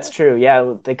they're saying. That's true.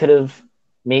 Yeah, they could have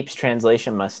Meep's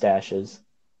translation mustaches.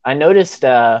 I noticed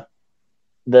the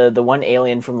one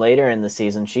alien from later in the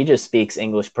season, she just speaks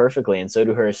English perfectly, and so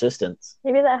do her assistants.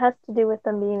 Maybe that has to do with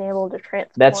them being able to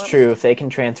transform. That's true. If they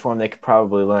can transform, they could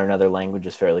probably learn other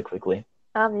languages fairly quickly.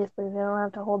 Obviously, they don't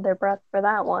have to hold their breath for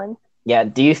that one. Yeah,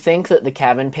 do you think that the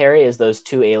Cavan Perry is those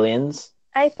two aliens?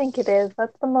 I think it is.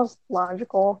 That's the most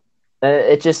logical.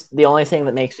 It just, the only thing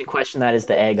that makes me question that is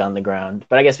the egg on the ground.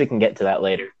 But I guess we can get to that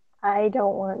later. I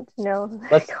don't want to know.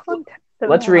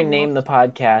 Let's rename the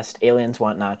podcast Aliens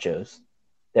Want Nachos.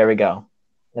 There we go.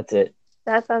 That's it.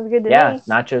 That sounds good to me. Yeah,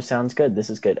 nachos sounds good. This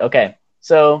is good. Okay,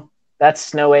 so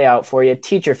that's No Way Out for you.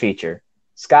 Teacher feature.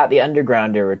 Scott the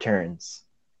Undergrounder returns,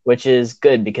 which is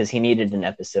good because he needed an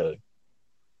episode.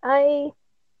 I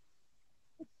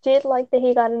did like that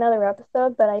he got another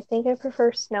episode, but I think I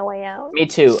prefer Snow Way Out. Me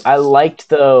too. I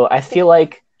feel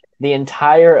like the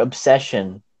entire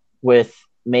obsession with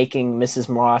making Mrs.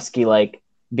 Morosky like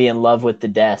be in love with the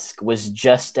desk was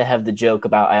just to have the joke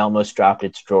about I almost dropped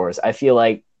its drawers. I feel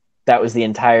like that was the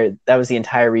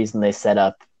entire reason they set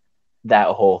up that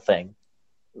whole thing.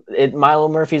 Milo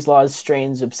Murphy's Law's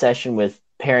strange obsession with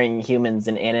pairing humans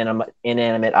and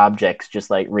inanimate objects just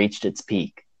like reached its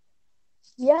peak.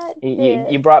 Yeah,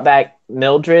 you brought back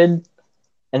Mildred,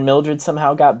 and Mildred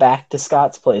somehow got back to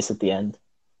Scott's place at the end.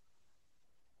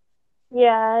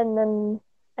 Yeah, and then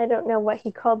I don't know what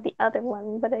he called the other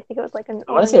one, but I think it was like an.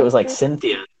 I want to say it was like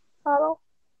Cynthia. Model.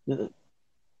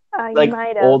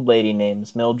 Like old lady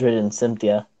names, Mildred and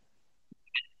Cynthia.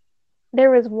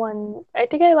 There was one. I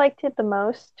think I liked it the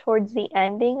most towards the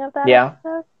ending of that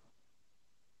episode.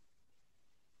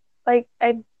 Like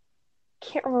I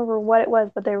can't remember what it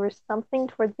was, but there was something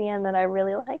towards the end that I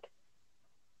really liked.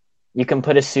 You can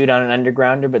put a suit on an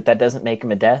undergrounder, but that doesn't make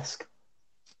him a desk.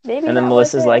 Maybe. And then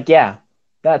Melissa's like, "Yeah,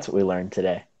 that's what we learned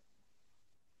today."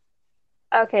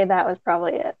 Okay, that was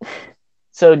probably it.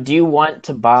 So, do you want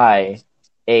to buy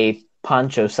a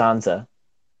Pancho Sansa?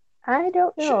 I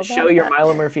don't know. Show your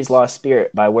Milo Murphy's Law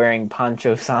spirit by wearing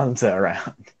Pancho Sansa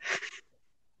around.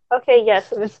 Okay,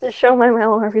 yes, it's to show my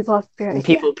Milo Murphy's Law spirit. And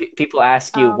people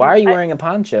ask you, why are you wearing a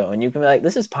poncho? And you can be like,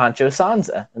 this is Pancho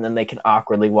Sansa. And then they can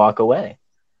awkwardly walk away.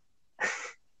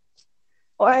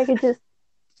 Or I could just,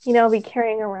 be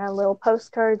carrying around little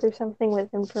postcards or something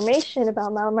with information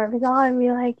about Milo Murphy's Law and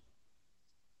be like,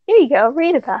 here you go,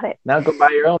 read about it. Now go buy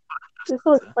your own. This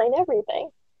will explain everything.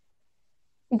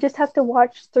 You just have to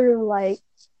watch through,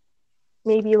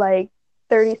 maybe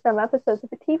 30-some episodes of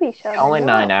a TV show. Only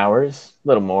 9 hours. A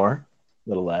little more. A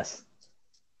little less.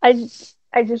 I just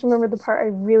remember the part I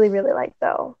really, really liked,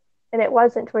 though. And it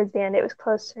wasn't towards the end. It was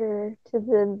closer to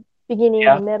the beginning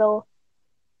and the middle.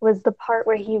 Was the part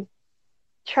where he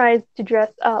tries to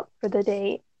dress up for the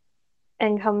date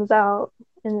and comes out,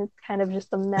 and it's kind of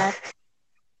just a mess.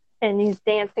 And he's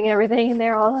dancing and everything, and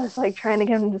they're all just trying to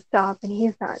get him to stop, and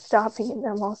he's not stopping, and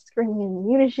them all screaming in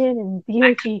unison, and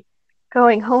Beauty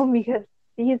going home because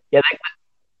he's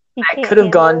He That can't could have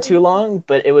handle gone it too anymore. long,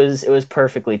 but it was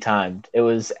perfectly timed. It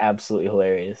was absolutely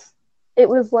hilarious. It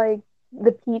was like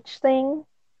the peach thing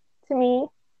to me.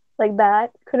 Like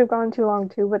that could have gone too long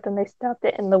too, but then they stopped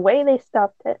it. And the way they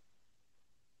stopped it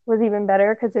was even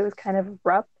better because it was kind of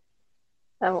abrupt.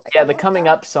 I'm like, Yeah, I the love coming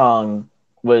that. up song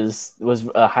was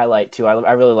a highlight too.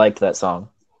 I really liked that song.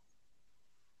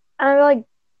 I like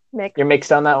mixed. You're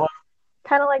mixed on that one?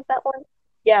 Kind of like that one.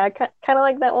 Yeah, kind of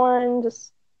like that one.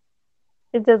 Just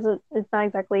it doesn't. It's not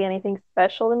exactly anything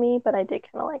special to me, but I did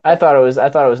kind of like it. I thought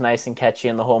it was nice and catchy,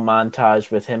 and the whole montage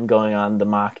with him going on the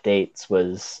mock dates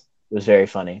was very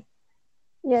funny.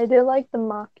 Yeah, I did like the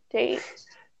mock date.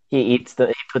 He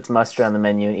puts mustard on the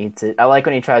menu and eats it. I like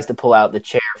when he tries to pull out the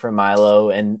chair for Milo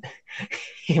and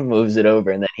he moves it over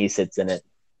and then he sits in it.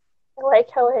 I like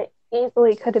how it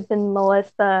easily could have been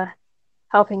Melissa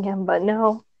helping him, but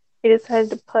no, he decided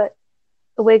to put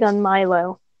the wig on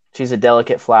Milo. She's a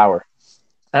delicate flower.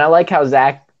 And I like how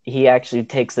Zach he actually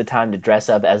takes the time to dress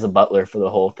up as a butler for the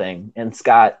whole thing. And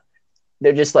Scott,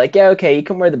 they're just like, yeah, okay, you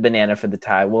can wear the banana for the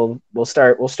tie. We'll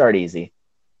start easy.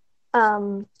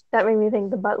 That made me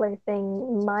think the butler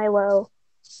thing, Milo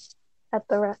at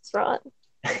the restaurant.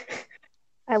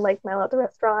 I like Milo at the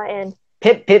restaurant and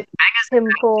Pip pip. him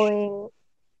pulling.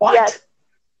 What?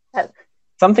 Yes,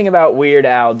 Something about Weird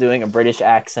Al doing a British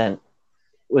accent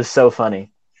was so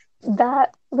funny.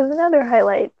 that was another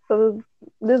highlight. So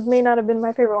this may not have been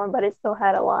my favorite one, but it still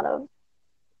had a lot of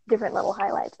different little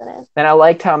highlights in it. And I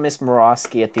liked how Miss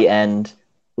Morosky at the end,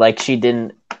 like she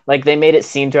didn't like they made it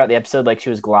seem throughout the episode like she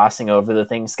was glossing over the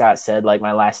things Scott said, like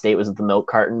my last date was with the milk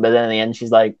carton, but then in the end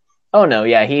she's like, oh no,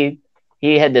 yeah, he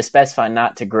had to specify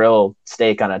not to grill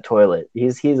steak on a toilet.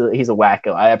 He's a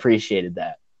wacko. I appreciated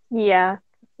that. Yeah,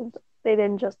 they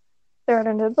didn't just throw it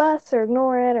under the bus or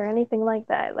ignore it or anything like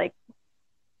that. Like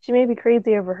she may be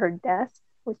crazy over her death,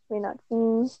 which may not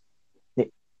seem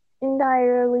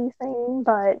entirely sane,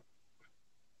 but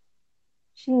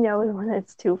she knows when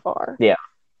it's too far. Yeah.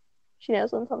 She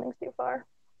knows when something's too far.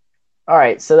 All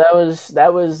right, so that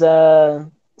was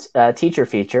a teacher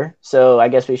feature. So I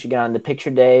guess we should get on to picture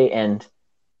day and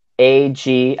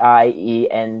AGIENT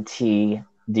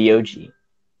DOG.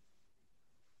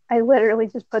 I literally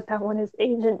just put that one as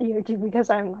Agent DOG because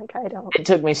I'm like, I don't. It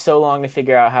took me so long to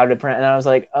figure out how to print, and I was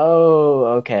like, oh,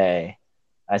 okay.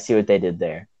 I see what they did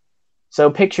there. So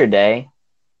picture day,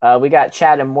 we got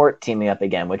Chad and Mort teaming up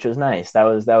again, which was nice. That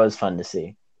was fun to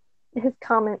see. His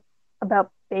comment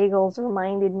about bagels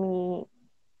reminded me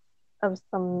of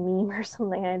some meme or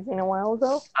something I'd seen a while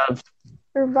ago.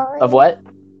 Or Vine. Of what?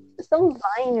 Some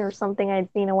Vine or something I'd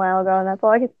seen a while ago, and that's all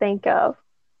I could think of.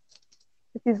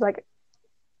 He's like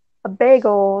a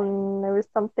bagel, and there was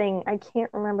something I can't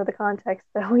remember the context,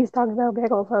 but he's talking about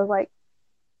bagels. So I was like,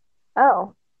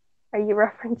 oh, are you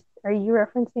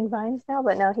referencing Vines now?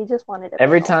 But no, he just wanted a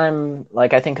Every bagel. time,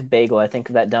 like I think of bagel, I think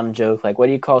of that dumb joke, like what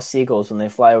do you call seagulls when they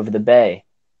fly over the bay?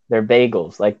 They're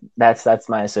bagels. Like that's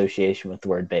my association with the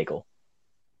word bagel.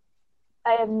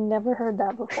 I have never heard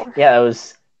that before. Yeah, that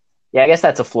was. Yeah, I guess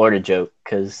that's a Florida joke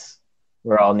because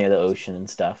we're all near the ocean and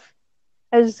stuff.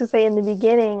 I was just gonna say in the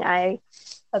beginning, a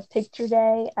picture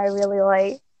day, I really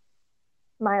like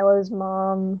Milo's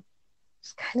mom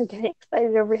just kind of getting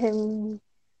excited over him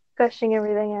gushing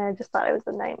everything, and I just thought it was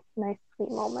a nice,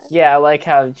 sweet moment. Yeah, I like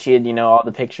how she had, all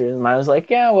the pictures, and I was like,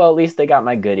 yeah, well, at least they got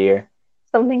my good ear.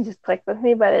 Something just clicked with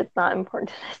me, but it's not important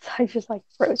to this. I just like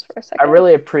froze for a second. I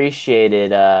really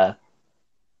appreciated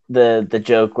the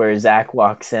joke where Zach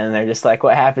walks in and they're just like,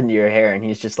 what happened to your hair? And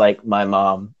he's just like, my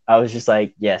mom. I was just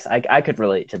like, yes, I could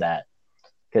relate to that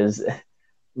because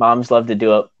moms love to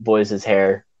do up boys'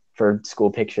 hair for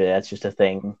school picture. That's just a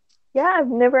thing. Yeah, I've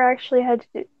never actually had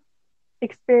to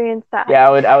experience that. Yeah,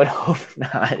 I would hope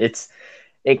not.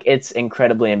 It's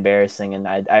incredibly embarrassing, and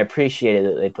I appreciated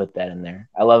that they put that in there.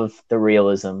 I love the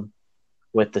realism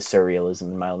with the surrealism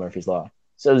in Milo Murphy's Law.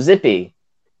 So Zippy,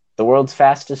 the world's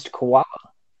fastest koala.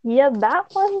 Yeah, that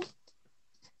one.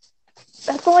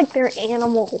 That's like their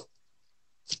animal.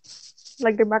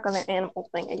 Like they're back on their animal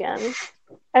thing again.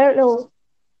 I don't know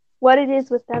what it is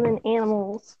with them and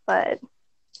animals, but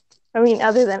I mean,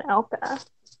 other than Alka,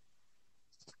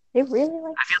 they really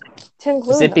like to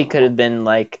include Zippy them. could have been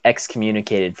like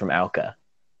excommunicated from Alka.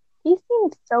 He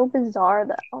seemed so bizarre,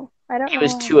 though. I don't know. He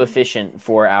was too efficient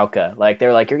for Alka. Like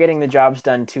they're like, you're getting the jobs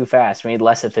done too fast. We need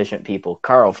less efficient people.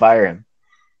 Carl, fire him.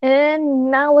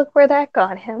 And now look where that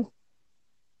got him.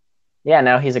 Yeah,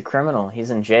 now he's a criminal.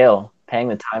 He's in jail, paying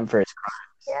the time for his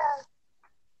crimes. Yeah.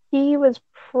 He was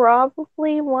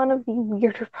probably one of the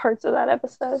weirder parts of that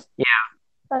episode. Yeah.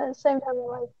 But at the same time,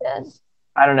 I liked it.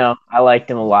 I don't know. I liked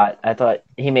him a lot. I thought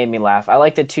he made me laugh. I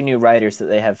like the two new writers that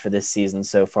they have for this season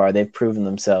so far. They've proven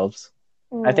themselves.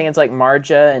 I think Mm. it's like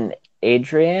Marja and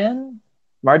Adrienne.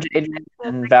 Marja, Adrienne,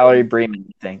 and Valerie Bremen,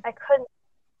 I think. I couldn't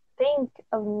think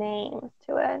of names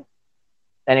to it.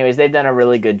 Anyways, they've done a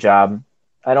really good job.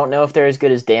 I don't know if they're as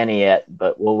good as Danny yet,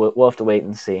 but we'll have to wait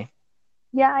and see.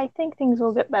 Yeah, I think things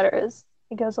will get better as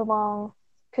it goes along.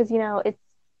 Because, it's,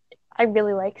 I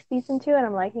really like season 2 and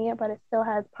I'm liking it, but it still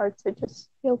has parts that just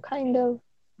feel kind of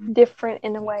different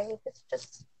in a way. It's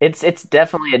just, It's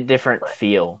definitely a different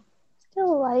feel.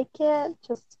 still like it.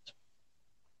 Just,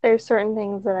 there's certain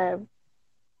things that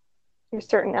there's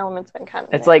certain elements that kind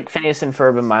of. It's like Phineas and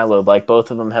Ferb and Milo. Like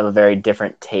both of them have a very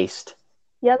different taste.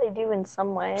 Yeah, they do in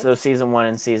some ways. So season 1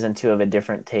 and season 2 have a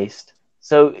different taste.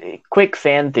 So quick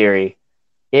fan theory: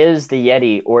 is the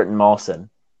Yeti Orton Molson?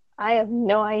 I have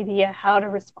no idea how to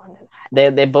respond to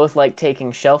that. They both like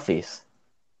taking selfies.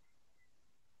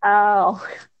 Oh,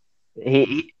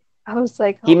 He I was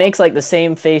like, he makes like the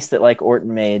same face that like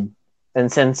Orton made.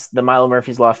 And since the Milo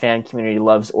Murphy's Law fan community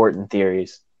loves Orton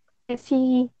theories, is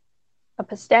he a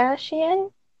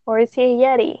pistachian or is he a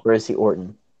Yeti? where is he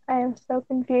Orton? I am so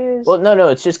confused. Well, no,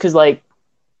 it's just because like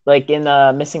in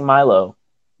Missing Milo,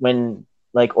 when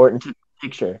like Orton took a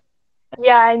picture,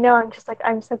 Yeah, I know. I'm just like,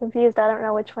 I'm so confused. I don't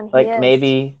know which one he like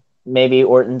is. maybe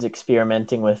Orton's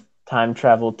experimenting with time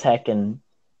travel tech, and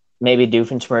maybe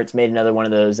Doofenshmirtz made another one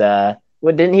of those.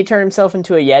 What didn't he turn himself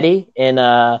into a Yeti in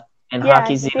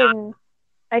Hockey he Xena? didn't.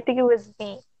 I think it was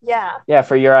yeah. Yeah,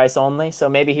 for Your Eyes Only. So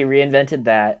maybe he reinvented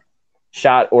that,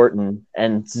 shot Orton,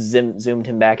 and zoomed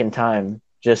him back in time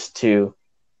just to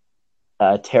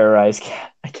terrorize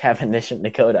Cavendish and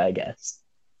Dakota, I guess.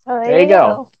 So There you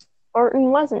go.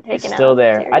 Orton wasn't He's taken still out.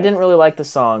 there. Serious. I didn't really like the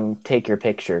song "Take Your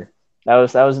Picture." See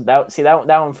that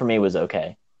one for me was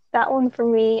okay. That one for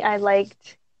me, I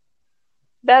liked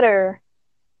better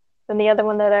than the other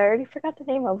one that I already forgot the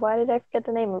name of. Why did I forget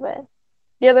the name of it?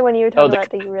 The other one you were talking about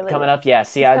that you really coming up. Yeah,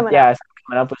 see, I thought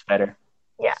coming up was better.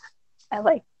 Yeah, I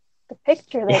like the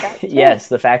picture they got. Yes,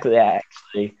 the fact that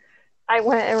actually. I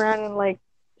went around and like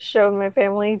showed my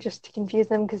family just to confuse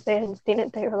them because they hadn't seen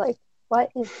it. They were like,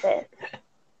 "What is this?"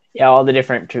 Yeah, all the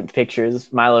different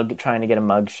pictures. Milo trying to get a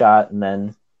mug shot, and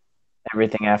then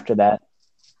everything after that.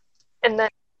 And then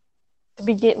to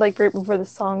begin, like right before the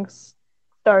song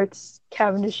starts,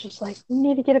 Cavendish is like, "We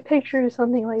need to get a picture or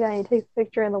something like that." And he takes a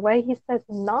picture, and the way he says,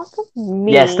 "Not of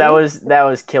me." Yes, that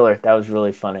was killer. That was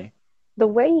really funny. The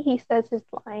way he says his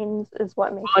lines is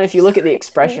what makes. Well, if you look at the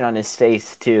expression on his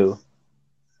face too.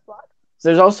 So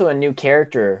there's also a new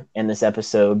character in this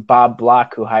episode, Bob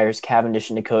Block, who hires Cavendish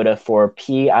and Dakota for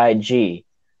PIG,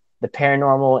 the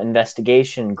Paranormal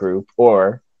Investigation Group,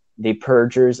 or the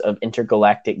Purgers of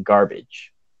Intergalactic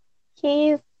Garbage.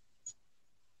 He's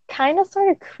kind of sort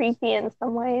of creepy in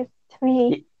some ways to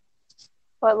me.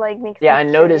 But like makes I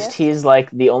noticed he's like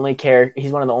the only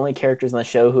he's one of the only characters in the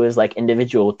show who has like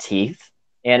individual teeth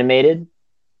animated.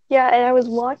 Yeah, and I was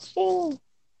watching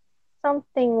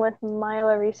something with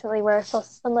Milo recently where I saw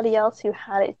somebody else who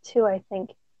had it too, I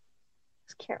think.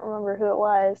 I can't remember who it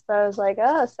was. So I was like,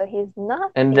 oh, so he's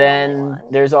not. And then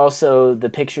there's also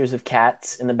the pictures of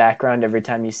cats in the background every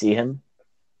time you see him.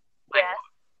 Yeah.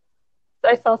 So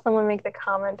I saw someone make the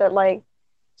comment that like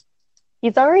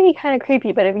he's already kind of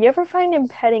creepy, but if you ever find him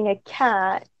petting a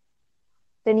cat,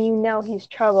 then you know he's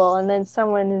trouble. And then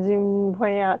someone zoomed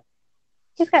pointing out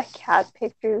he's got cat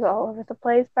pictures all over the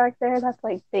place back there. That's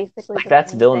like basically like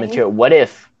that's villain material. What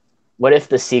if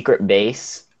the secret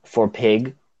base for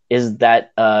Pig is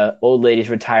that old lady's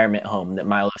retirement home that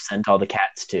Milo sent all the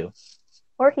cats to?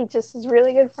 Or he just is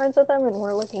really good friends with them and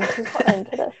we're looking too far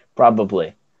into this.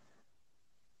 Probably.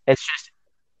 It's just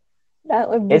that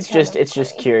would be it's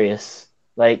just curious.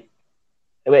 Like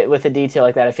with a detail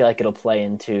like that, I feel like it'll play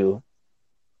into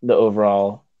the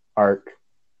overall arc.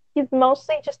 He's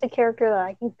mostly just a character that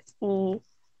I can see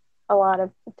a lot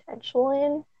of potential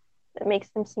in. That makes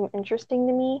him seem interesting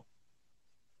to me.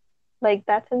 Like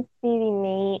that tends to be the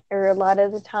main, or a lot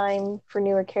of the time for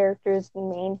newer characters, the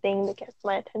main thing that gets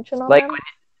my attention on them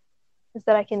is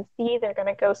that I can see they're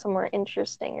gonna go somewhere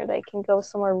interesting, or they can go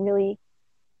somewhere really.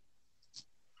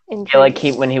 Yeah, like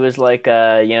when he was like,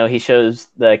 he shows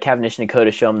the Cavendish and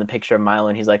Dakota show him the picture of Milo,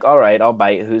 and he's like, "All right, I'll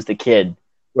bite. Who's the kid?"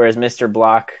 Whereas Mr.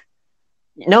 Block.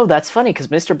 No, that's funny because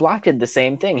Mr. Block did the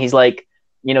same thing. He's like,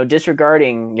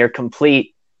 disregarding your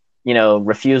complete,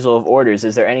 refusal of orders,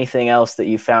 is there anything else that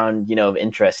you found, of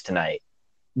interest tonight?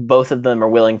 Both of them are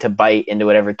willing to bite into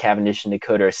whatever Cavendish and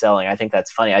Dakota are selling. I think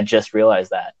that's funny. I just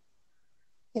realized that.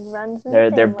 It runs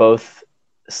they're both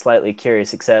slightly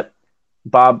curious, except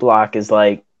Bob Block is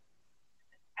like,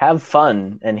 have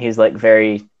fun, and he's like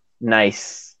very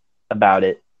nice about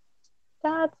it.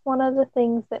 That's one of the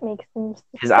things that makes him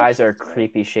His eyes are a suspicious.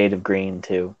 creepy shade of green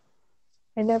too.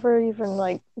 I never even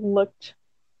like looked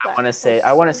I that want to say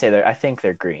closely. I think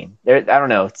they're green. I don't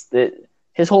know.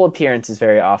 His whole appearance is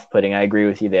very off-putting. I agree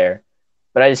with you there,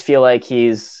 but I just feel like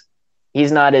he's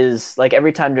not as like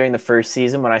every time during the first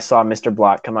season when I saw Mr.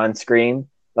 Block come on screen,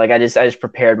 like I just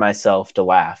prepared myself to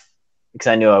laugh because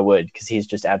I knew I would because he's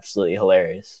just absolutely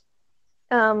hilarious.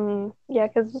 Yeah,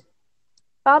 because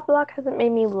Bob Block hasn't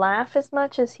made me laugh as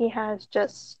much as he has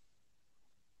just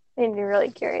made me really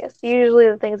curious. Usually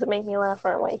the things that make me laugh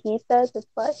aren't what he says, it's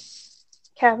what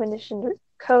Cavendish and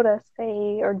Dakota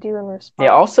say or do in Yeah. response.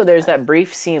 Also, there's But that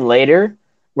brief scene later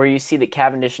where you see that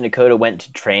Cavendish and Dakota went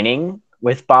to training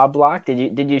with Bob Block.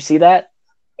 Did you see that?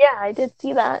 yeah, I did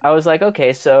see that. I was like,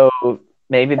 okay, so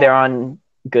maybe they're on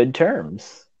good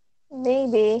terms.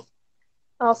 Maybe.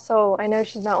 Also, I know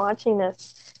she's not watching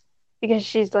this because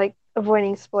she's like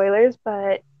avoiding spoilers,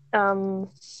 but um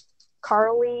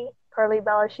Carly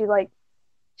Bella,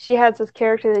 she has this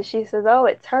character that she says, "Oh,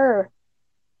 it's her.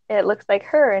 It looks like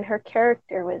her," and her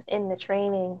character was in the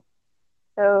training.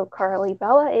 So Carly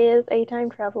Bella is a time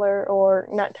traveler, or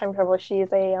not time traveler. She is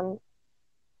a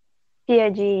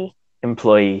PIG.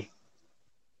 Employee.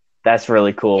 That's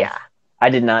really cool. Yeah, I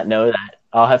did not know that.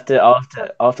 so I'll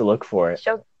have to look for it.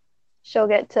 she'll she'll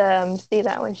get to see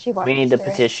that when she We watches need to through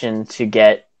it. petition to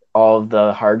get all of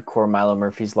the hardcore Milo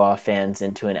Murphy's Law fans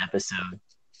into an episode.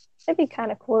 It'd be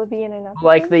kind of cool to be in an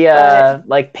Like episode, the but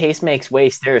like Pace Makes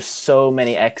Waste, there are so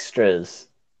many extras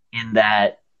in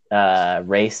that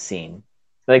race scene.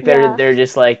 Like yeah, they're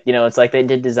just like, it's like they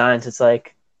did designs. It's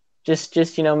like just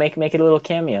make it a little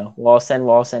cameo. We'll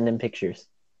all send in pictures.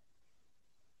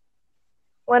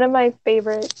 one of my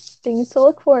favorite things to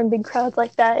look for in big crowds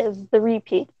like that is the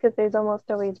repeats because there's almost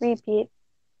always repeats.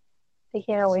 They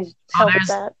can't always Oh, help there's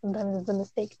that. Sometimes it's a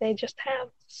mistake they just have.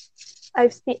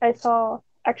 I saw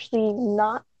actually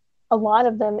not a lot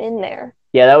of them in there.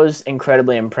 Yeah, that was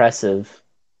incredibly impressive.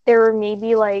 There were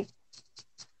maybe like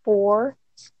four,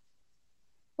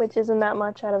 which isn't that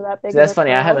much out of that big See, of that's a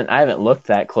funny. crowd. I haven't looked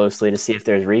that closely to see if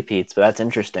there's repeats, but that's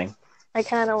interesting. I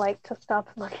kind of like to stop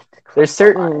and look at the There's clips a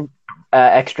lot. certain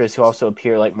extras who also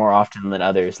appear like more often than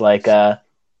others. Like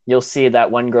you'll see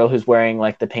that one girl who's wearing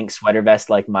like the pink sweater vest,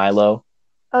 like Milo.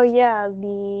 Oh yeah,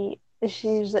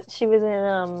 she was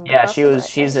in the Yeah, bus with her, I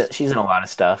think. she's in a lot of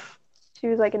stuff. She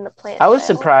was like in the plant I was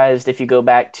child. surprised if you go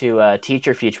back to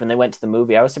Teacher Feature when they went to the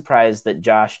movie. I was surprised that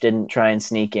Josh didn't try and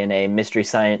sneak in a Mystery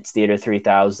Science Theater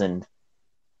 3000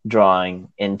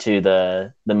 drawing into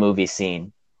the movie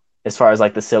scene, as far as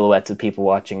like the silhouettes of people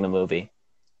watching the movie.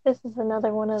 This is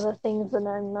another one of the things that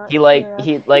I'm not sure of.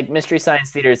 He like Mystery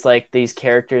Science Theater. It's like these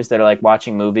characters that are like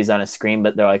watching movies on a screen,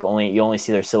 but they're like you only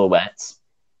see their silhouettes.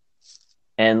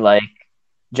 And like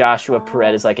Joshua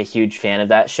Perret is like a huge fan of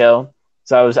that show,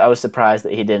 so I was surprised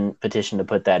that he didn't petition to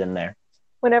put that in there.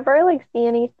 Whenever I like see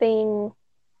anything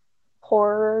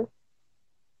horror,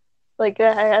 like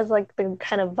that has like the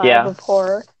kind of vibe of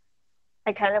horror,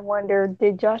 I kind of wonder,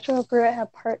 did Joshua Perret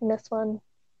have part in this one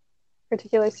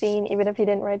particular scene? Even if he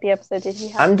didn't write the episode, did he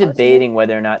have I'm part in it? debating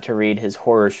whether or not to read his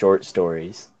horror short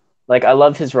stories. Like I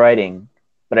love his writing,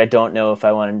 but I don't know if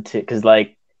I want him to because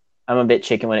like I'm a bit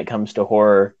chicken when it comes to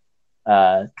horror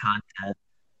content.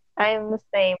 I am the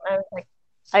same. I was like,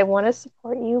 I want to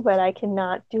support you, but I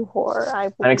cannot do horror. I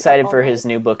will I'm be up excited all for his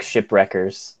night. new book,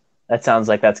 Shipwreckers. That sounds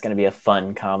like that's going to be a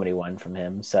fun comedy one from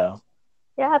him. So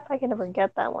Yeah, if I can ever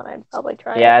get that one, I'd probably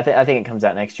try yeah, it. I think it comes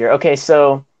out next year. Okay,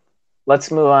 so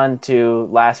let's move on to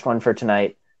last one for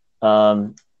tonight.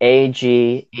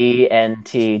 Agent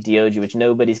Doj, which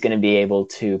nobody's going to be able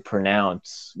to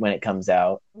pronounce when it comes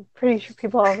out. I'm pretty sure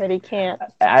people already can't.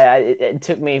 It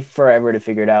took me forever to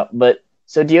figure it out. But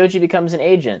so Doj becomes an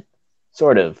agent,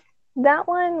 sort of. That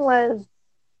one was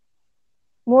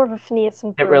more of a Phineas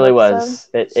and It Ferb really episode. was.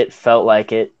 It felt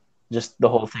like it, just the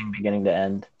whole thing beginning to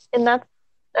end. And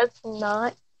that's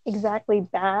not exactly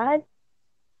bad.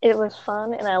 It was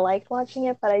fun and I liked watching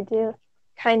it, but I do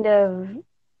kind of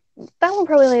that one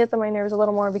probably gets on my nerves a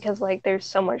little more because like there's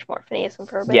so much more Phineas and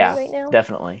Ferb in it right now.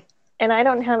 Definitely. And I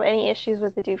don't have any issues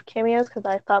with the Doof cameos because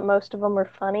I thought most of them were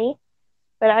funny.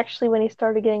 But actually, when he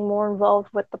started getting more involved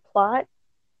with the plot,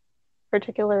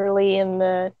 particularly in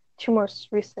the two most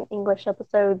recent English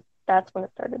episodes, that's when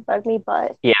it started to bug me.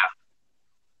 But yeah,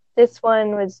 this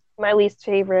one was my least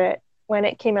favorite. When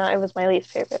it came out, it was my least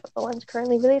favorite of the ones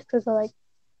currently released because I'm like,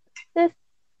 this is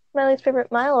my least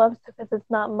favorite Milo episode because it's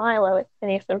not Milo, it's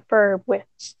Phineas and Ferb with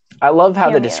I love how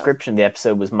cameo. the description of the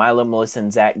episode was Milo, Melissa,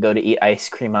 and Zach go to eat ice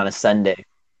cream on a Sunday.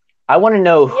 I want to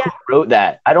know who Yeah. wrote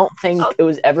that. I don't think Oh. it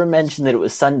was ever mentioned that it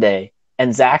was Sunday,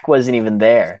 and Zach wasn't even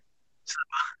there.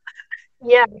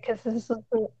 Yeah, because this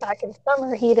was back in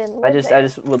summer. He didn't I live just there.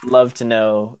 would love to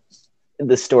know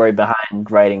the story behind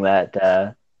writing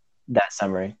that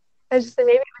summary. I just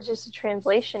maybe it was just a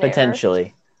translation error.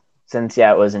 Potentially, since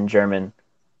it was in German.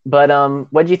 But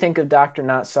what do you think of Doctor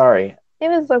Not Sorry? It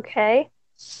was okay.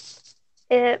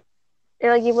 It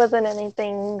like it wasn't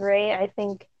anything great. I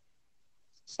think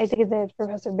his name is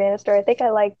Professor Bannister. I think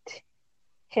I liked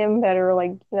him better.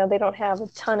 Like, they don't have a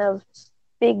ton of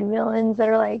big villains that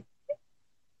are like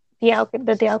the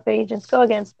Alpha agents go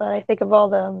against, but I think of all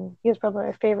them, he was probably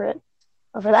my favorite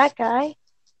over that guy.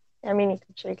 I mean,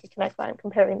 you could connect by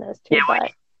comparing those two,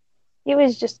 but he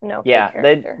was just an okay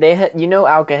character. They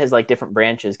Alka has like different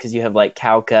branches because you have like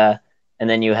Kauka, and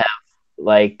then you have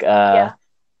like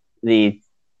the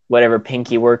whatever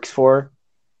Pinky works for.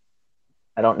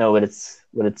 I don't know what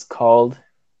it's called,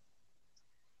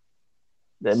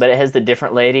 but it has the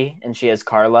different lady, and she has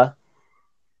Carla.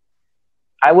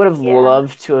 I would have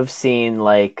loved to have seen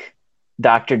like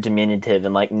Dr. Diminutive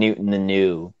and like Newton the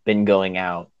New been going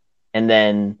out, and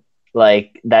then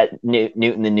like that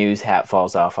Newton the New's hat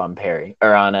falls off on Perry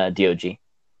or on DOG.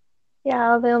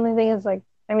 Yeah, the only thing is like,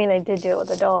 I mean, I did do it with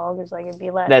a dog. It's like it'd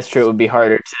be less. That's true. It would be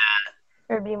harder to.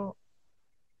 There'd be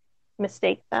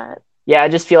mistake that. Yeah, I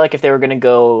just feel like if they were going to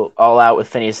go all out with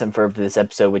Phineas and Ferb for this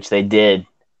episode, which they did,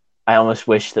 I almost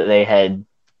wish that they had,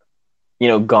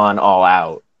 gone all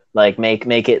out. Like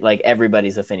make it like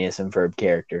everybody's a Phineas and Ferb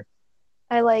character.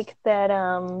 I like that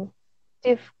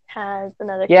Doof has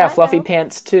another Fluffy now.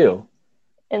 Pants too.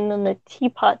 And then the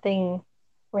teapot thing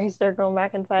where he's there going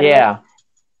back inside. Yeah.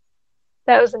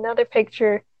 That was another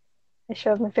picture I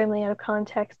showed my family out of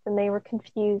context and they were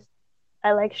confused.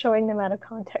 I like showing them out of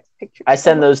context pictures. I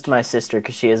send those to my sister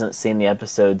because she hasn't seen the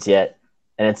episodes yet.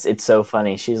 And it's so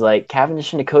funny. She's like,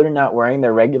 Cavendish and Dakota not wearing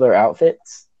their regular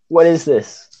outfits? What is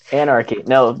this? Anarchy.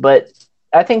 No, but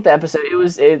I think the episode,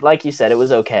 like you said, it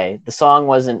was okay. The song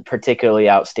wasn't particularly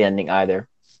outstanding either.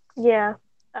 Yeah.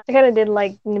 I kind of did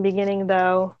like in the beginning,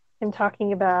 though, him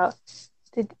talking about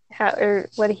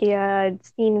what he had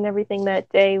seen and everything that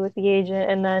day with the agent.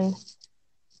 And then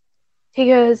he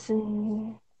goes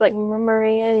and like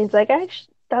Murray, and he's like, I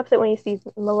actually stops it when he sees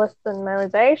Melissa and Milo.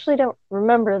 I actually don't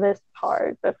remember this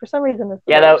part, but for some reason this.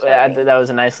 Yeah, that was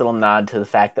a nice little nod to the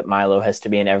fact that Milo has to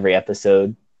be in every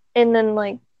episode. And then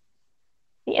like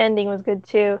the ending was good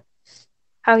too.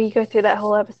 How he goes through that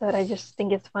whole episode, I just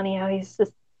think it's funny how he's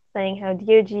just saying how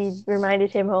DOG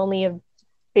reminded him only of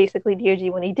basically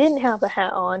DOG when he didn't have the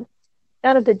hat on,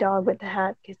 not of the dog with the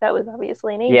hat, because that was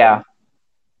obviously an agent. Yeah.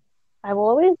 I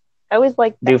always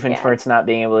like Doofenshmirtz not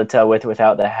being able to tell with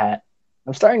without the hat.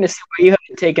 I'm starting to see why you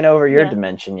haven't taken over your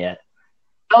dimension yet.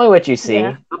 Tell me what you see.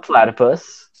 Yeah. The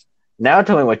platypus. Now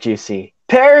tell me what you see.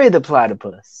 Perry the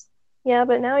platypus. Yeah,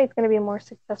 but now he's going to be more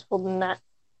successful than that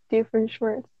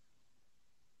Doofenshmirtz.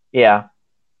 Yeah.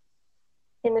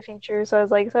 In the future, so I was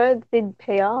like, so it did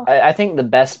pay off. I think the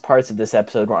best parts of this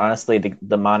episode were honestly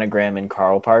the Monogram and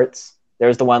Carl parts.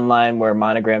 There's the one line where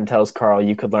Monogram tells Carl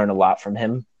you could learn a lot from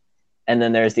him. And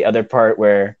then there's the other part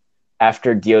where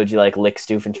after DOG like licks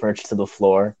Doofenshmirtz to the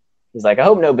floor, he's like, I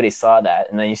hope nobody saw that.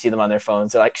 And then you see them on their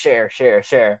phones. They're like, share.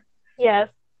 Yes.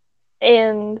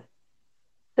 And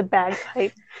the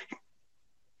bagpipe.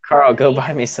 Carl, go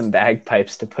buy me some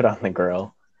bagpipes to put on the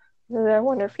girl. I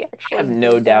wonder if he actually. I have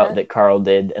no doubt that Carl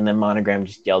did, and then Monogram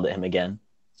just yelled at him again.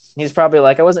 He's probably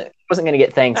like, I wasn't going to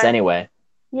get thanks anyway.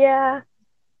 Yeah.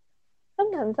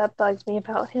 Sometimes that bugs me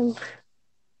about him.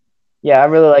 Yeah, I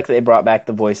really like that they brought back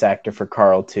the voice actor for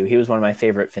Carl, too. He was one of my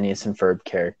favorite Phineas and Ferb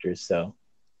characters, so.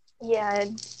 Yeah.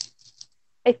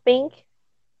 I think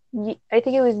it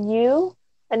was you.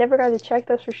 I never got to check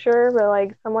this for sure, but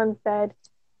like someone said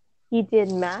he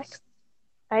did Max.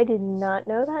 I did not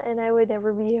know that, and I would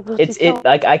never be able to tell.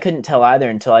 Like I couldn't tell either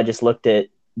until I just looked at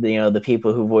the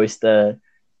people who voiced the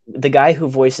guy who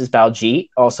voices Baljeet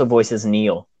also voices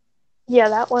Neil. Yeah,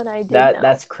 that one I did.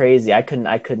 That's crazy. I could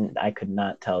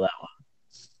not tell that one.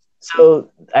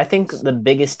 So I think the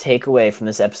biggest takeaway from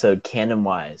this episode, canon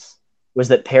wise, was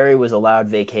that Perry was allowed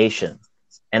vacation,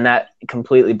 and that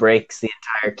completely breaks the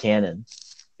entire canon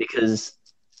because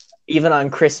even on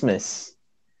Christmas.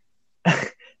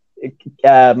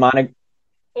 Monogram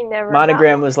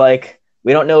was like,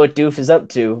 we don't know what Doof is up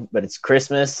to, but it's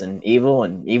Christmas and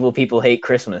evil people hate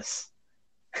Christmas.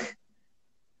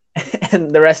 And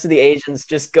the rest of the agents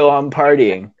just go on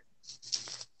partying.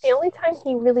 The only time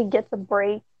he really gets a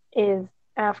break is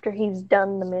after he's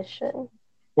done the mission.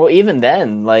 Well, even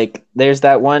then, like, there's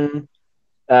that one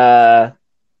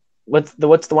what's the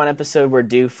one episode where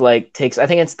Doof like takes, I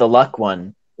think it's the Luck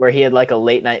one, where he had like a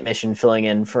late night mission filling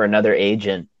in for another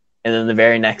agent, and then the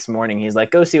very next morning he's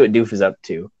like, go see what Doof is up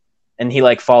to, and he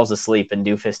like falls asleep and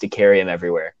Doof has to carry him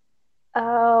everywhere.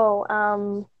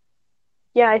 Oh,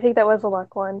 yeah, I think that was a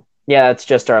Luck one. Yeah, it's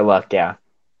just our luck. Yeah,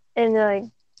 And like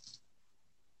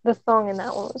the song in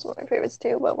that one was one of my favorites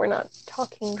too, but we're not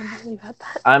talking really about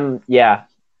that.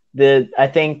 I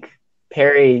think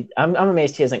Perry. I'm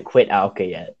amazed he hasn't quit Alka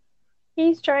yet.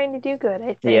 He's trying to do good,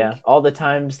 I think. Yeah, all the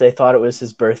times they thought it was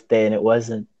his birthday and it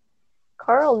wasn't.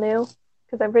 Carl knew,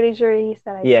 because I'm pretty sure he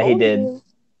said, Yeah, he told did. you.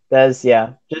 That's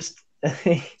just.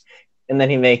 And then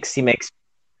he makes It's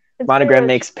Monogram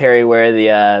makes Perry wear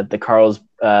the Carl's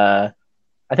I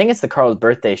think it's the Carl's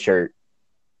birthday shirt.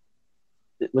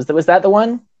 Was that the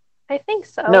one? I think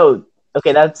so. No.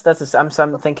 Okay,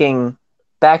 I'm thinking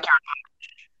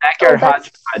backyard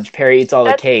hodgepodge. Perry eats all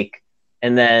the cake,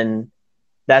 and then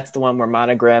that's the one where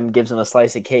Monogram gives him a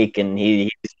slice of cake, and he's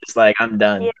just like, I'm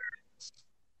done. Yeah.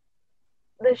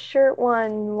 The shirt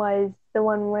one was the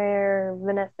one where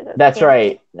Vanessa does. That's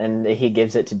right, and he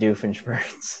gives it to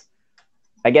Doofenshmirtz.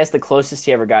 I guess the closest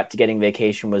he ever got to getting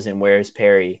vacation was in Where's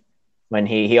Perry, when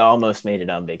he almost made it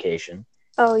on vacation.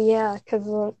 Oh yeah,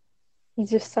 because he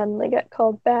just suddenly got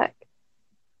called back.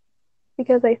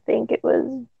 Because I think it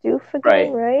was Doof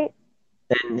again, right?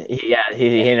 And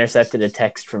he intercepted a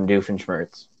text from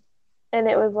Doofenshmirtz. And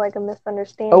it was like a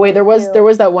misunderstanding. Oh wait, there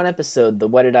was that one episode, the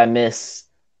What Did I Miss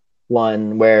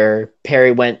one, where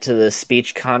Perry went to the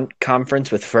speech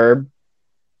conference with Ferb,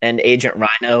 and Agent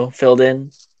Rhino filled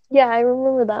in. Yeah, I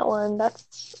remember that one.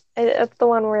 That's the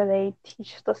one where they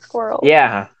teach the squirrel.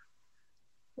 Yeah,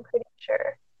 I'm pretty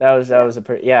sure. That was a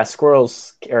pretty,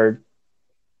 squirrels, or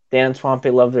Dan and Swampy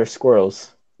love their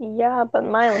squirrels. Yeah, but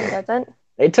Milo doesn't.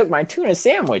 They took my tuna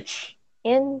sandwich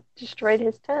And destroyed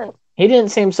his tent. He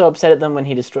didn't seem so upset at them when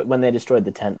they destroyed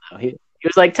the tent, though. He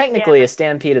was like, technically, a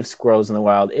stampede of squirrels in the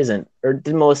wild isn't. Or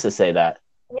did Melissa say that?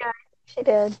 Yeah, she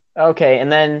did. Okay,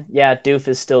 and then Doof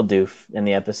is still Doof in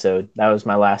the episode. That was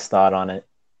my last thought on it.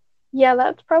 Yeah,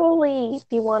 that's probably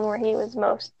the one where he was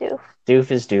most Doof.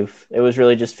 Doof is Doof. It was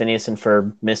really just Phineas and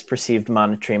Ferb misperceived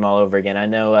Monotream all over again. I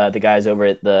know the guys over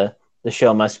at the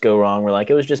show Must Go Wrong were like,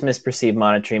 it was just misperceived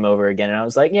Monotream over again, and I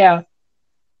was like, yeah,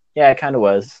 it kind of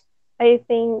was. I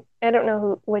don't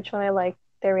know which one I like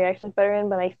their reactions better in,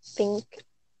 but I think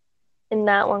in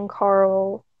that one,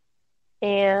 Carl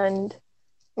and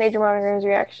Major Monogram's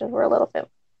reactions were a little bit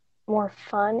more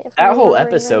fun. That whole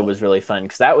episode was really fun,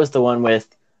 because that was the one with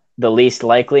the least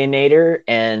likely Nader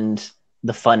and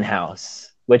the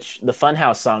Funhouse, which the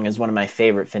Funhouse song is one of my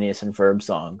favorite Phineas and Ferb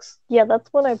songs. Yeah,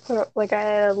 that's when I put up, like, I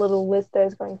had a little list I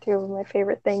was going through of my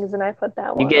favorite things, and I put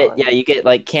that one on. You get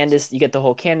like Candace, you get the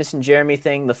whole Candace and Jeremy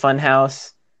thing, the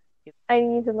Funhouse. I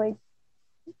need to, like,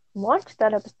 watch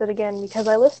that episode again, because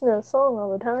I listen to the song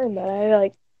all the time, but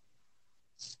I,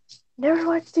 never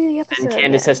watched the episode. And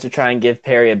Candace has to try and give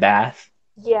Perry a bath.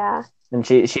 Yeah. And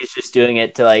she's just doing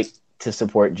it to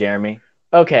support Jeremy.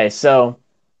 Okay, so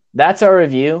that's our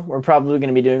review. We're probably going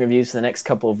to be doing reviews for the next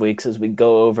couple of weeks as we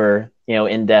go over,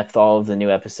 in depth all of the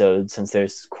new episodes, since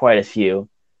there's quite a few.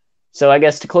 So I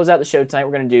guess to close out the show tonight,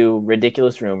 we're going to do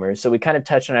ridiculous rumors. So we kind of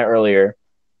touched on it earlier.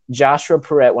 Joshua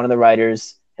Perrette, one of the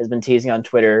writers, has been teasing on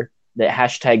Twitter that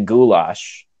hashtag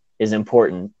goulash is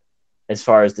important as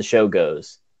far as the show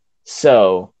goes.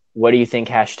 So what do you think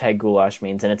hashtag goulash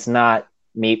means? And it's not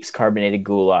Meep's carbonated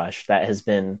goulash. That has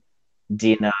been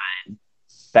denied.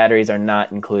 Batteries are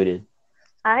not included.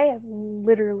 I have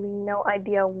literally no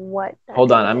idea what that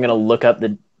Hold on, is. I'm going to look up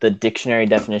the dictionary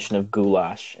definition of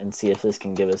goulash and see if this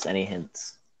can give us any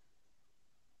hints.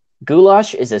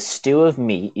 Goulash is a stew of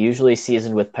meat, usually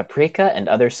seasoned with paprika and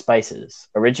other spices.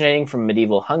 Originating from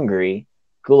medieval Hungary,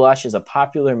 goulash is a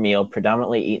popular meal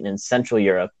predominantly eaten in Central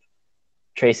Europe,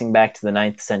 tracing back to the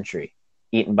 9th century,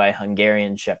 eaten by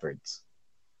Hungarian shepherds.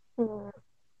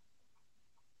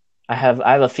 I have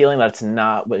a feeling that's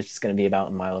not what it's going to be about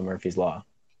in Milo Murphy's Law.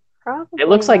 Probably it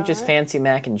looks not. Like just fancy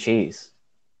mac and cheese.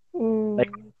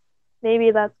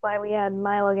 Maybe that's why we had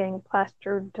Milo getting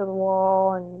plastered to the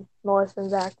wall and Melissa and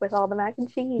Zach with all the mac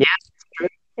and cheese. Yeah, that's true.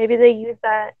 Maybe they use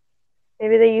that as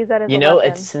a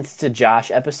weapon. Since it's a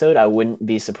Josh episode, I wouldn't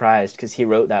be surprised because he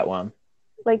wrote that one.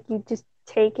 Like, you just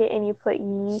take it and you put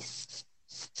yeast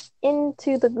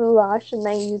into the goulash and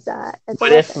they use that as a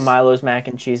weapon. If Milo's mac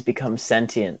and cheese becomes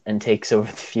sentient and takes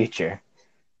over the future?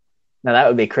 Now that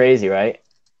would be crazy, right?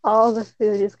 All the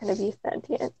food is going to be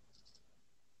sentient.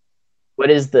 What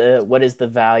is the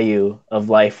value of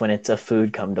life when it's a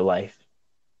food come to life?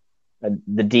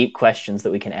 The deep questions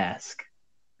that we can ask.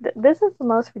 This is the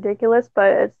most ridiculous,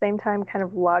 but at the same time, kind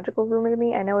of logical rumor to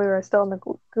me. I know we were still in the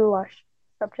goulash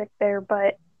subject there,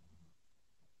 but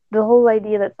the whole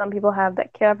idea that some people have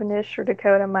that Cavendish or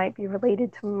Dakota might be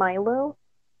related to Milo,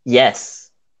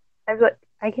 Yes,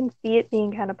 I can see it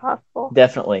being kind of possible.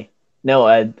 definitely. No,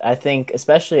 I think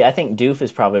especially I think Doof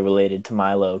is probably related to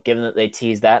Milo, given that they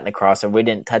teased that in the crossover. We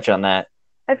didn't touch on that.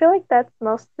 I feel like that's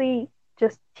mostly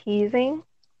just teasing,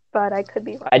 but I could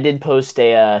be wrong. I did post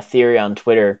a theory on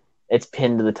Twitter. It's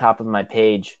pinned to the top of my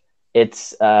page.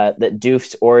 It's that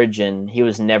Doof's origin, he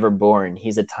was never born.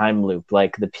 He's a time loop,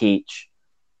 like the peach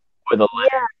or the lemon.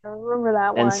 Yeah, I remember that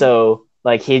And one. so,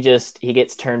 like, he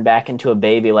gets turned back into a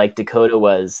baby, like Dakota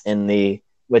was in the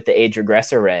with the age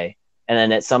regressor ray. And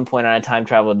then at some point on a time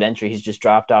travel adventure, he's just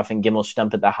dropped off in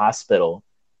Gimmelstump at the hospital.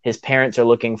 His parents are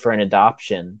looking for an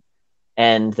adoption,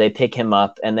 and they pick him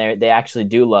up, and they actually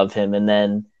do love him. And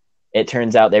then it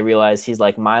turns out they realize he's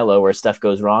like Milo, where stuff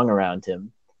goes wrong around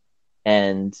him,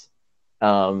 and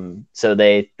so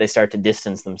they start to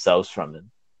distance themselves from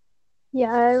him.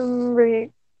 Yeah,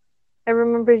 I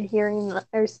remember hearing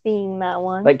or seeing that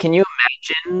one. Like, can you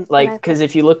imagine? Like, because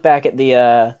if you look back at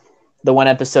the one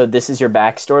episode, "This Is Your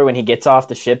Backstory," when he gets off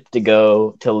the ship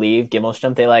to leave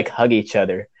Gimmelstump, they like hug each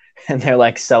other and they're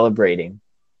like celebrating.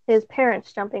 His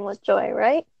parents jumping with joy,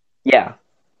 right? Yeah.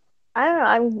 I don't know.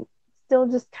 I'm still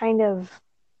just kind of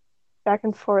back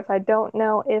and forth. I don't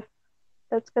know if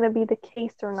that's going to be the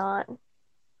case or not.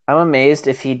 I'm amazed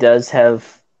if he does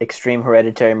have extreme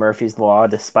hereditary Murphy's Law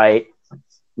despite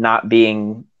not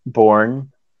being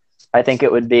born. I think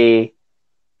it would be...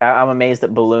 I'm amazed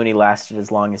that Balloony lasted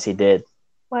as long as he did.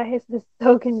 Why is this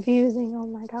so confusing? Oh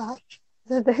my gosh.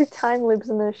 Their time loops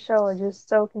in this show are just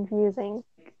so confusing.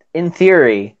 In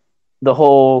theory, the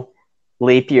whole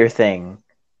leap year thing,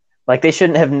 like, they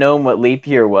shouldn't have known what leap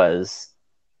year was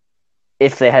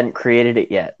if they hadn't created it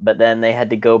yet, but then they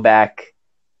had to go back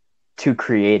to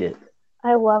create it.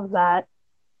 I love that.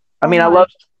 I mean, I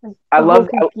love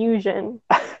confusion.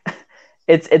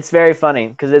 It's very funny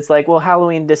because it's like, well,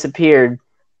 Halloween disappeared.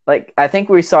 Like, I think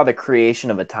we saw the creation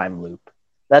of a time loop.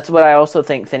 That's what I also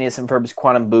think Phineas and Ferb's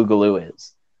Quantum Boogaloo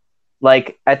is.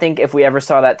 Like, I think if we ever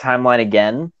saw that timeline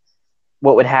again,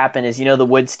 what would happen is, the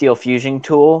wood steel fusing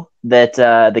tool that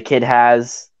the kid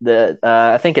has,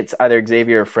 I think it's either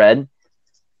Xavier or Fred,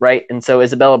 right? And so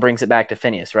Isabella brings it back to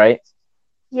Phineas, right?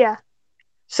 Yeah.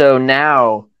 So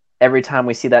now, every time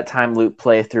we see that time loop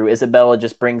play through, Isabella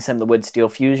just brings him the wood steel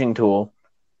fusing tool,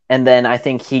 and then I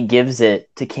think he gives it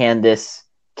to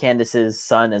Candace's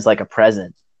son as like a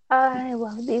present. I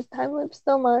love these time loops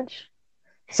so much.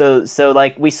 So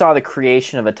like, we saw the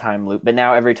creation of a time loop, but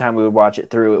now every time we would watch it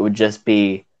through, it would just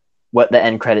be what the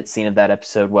end credits scene of that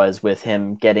episode was, with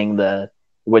him getting the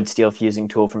wood steel fusing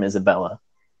tool from Isabella,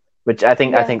 which I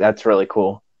think that's really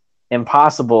cool.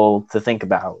 Impossible to think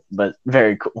about, but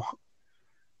very cool.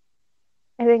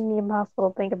 I think the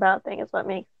impossible to think about thing is what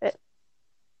makes it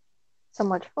so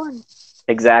much fun.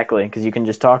 Exactly, because you can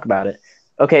just talk about it.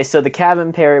 Okay, so the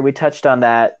cabin Perry, we touched on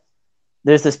that.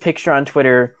 There's this picture on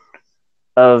Twitter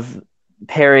of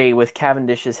Perry with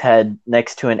Cavendish's head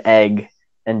next to an egg,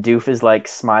 and Doof is like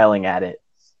smiling at it.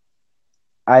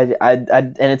 And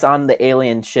it's on the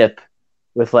alien ship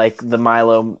with like the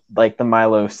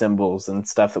Milo symbols and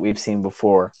stuff that we've seen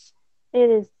before. It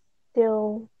is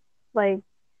still like,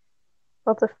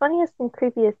 well, the funniest and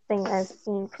creepiest thing I've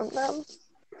seen from them.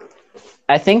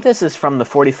 I think this is from the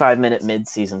 45-minute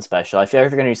mid-season special. I feel like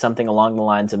they're going to do something along the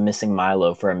lines of Missing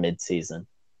Milo for a mid-season.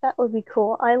 That would be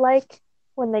cool. I like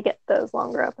when they get those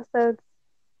longer episodes.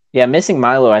 Yeah, Missing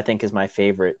Milo, I think, is my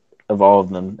favorite of all of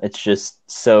them. It's just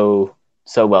so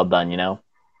well done,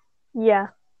 Yeah.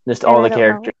 Just all the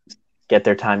characters get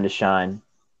their time to shine.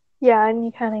 Yeah, and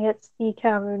you kind of get to see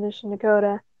Cavendish and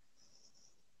Dakota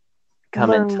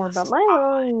learn more about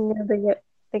Milo, and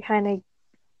they kind of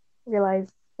realize,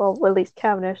 well, at least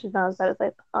Cavendish is not as bad as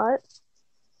I thought.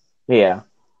 Yeah.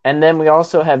 And then we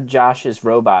also have Josh's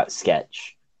robot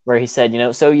sketch, where he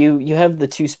said, so you have the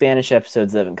 2 Spanish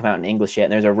episodes that haven't come out in English yet,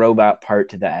 and there's a robot part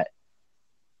to that.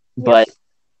 Yep. But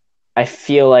I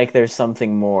feel like there's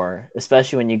something more,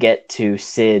 especially when you get to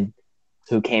Sid,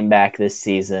 who came back this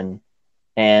season,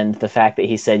 and the fact that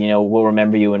he said, we'll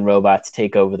remember you when robots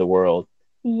take over the world.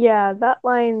 Yeah, that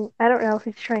line, I don't know if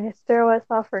he's trying to throw us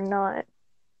off or not.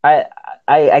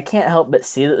 I can't help but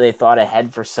see that they thought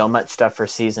ahead for so much stuff for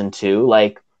season 2.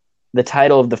 Like, the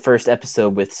title of the first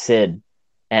episode with Sid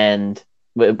and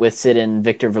with Sid and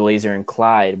Victor Verleezer and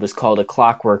Clyde was called A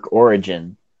Clockwork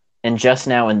Origin. And just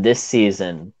now in this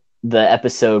season, the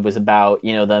episode was about,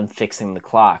 them fixing the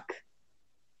clock.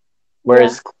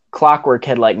 Whereas Clockwork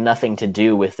had like nothing to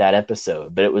do with that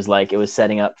episode, but it was like it was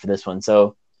setting up for this one.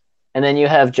 So, and then you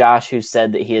have Josh, who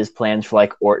said that he has plans for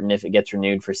like Orton if it gets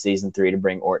renewed for season 3 to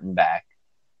bring Orton back.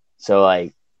 So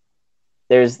like,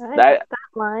 there's that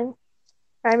line.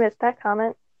 I missed that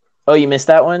comment. Oh, you missed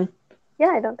that one? Yeah,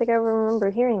 I don't think I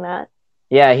remember hearing that.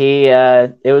 Yeah, he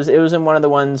it was in one of the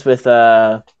ones with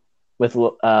Layla,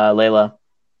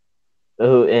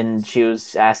 who, and she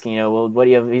was asking, well, what do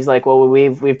you have? He's like, well,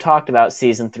 we've talked about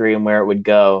season 3 and where it would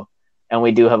go, and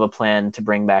we do have a plan to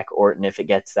bring back Orton if it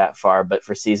gets that far, but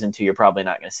for season 2, you're probably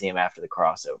not going to see him after the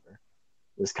crossover.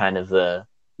 It was kind of the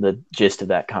gist of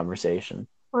that conversation.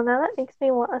 Well, now that makes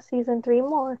me want a season 3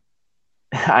 more.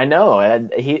 I know.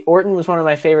 Orton was one of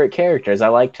my favorite characters. I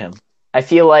liked him. I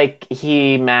feel like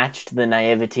he matched the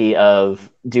naivety of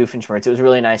Doofenshmirtz. It was a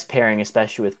really nice pairing,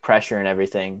 especially with pressure and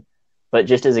everything. But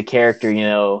just as a character,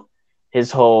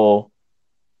 his whole,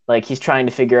 like, he's trying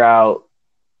to figure out,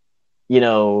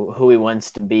 who he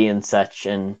wants to be and such.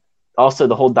 And also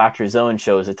the whole Dr. Zone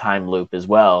show is a time loop as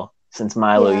well, since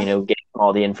Milo, getting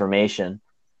all the information.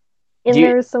 And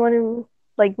there was someone who,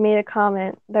 like, made a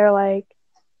comment. They're like,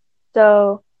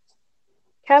 so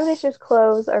Cavendish's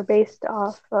clothes are based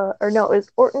off, it was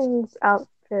Orton's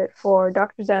outfit for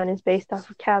Dr. Zone is based off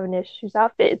of Cavendish, whose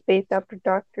outfit is based off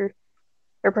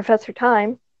of Professor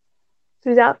Time,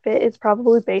 whose outfit is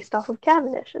probably based off of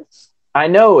Cavendish's. I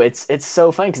know, it's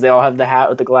so funny because they all have the hat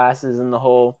with the glasses and the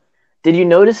whole... Did you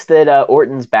notice that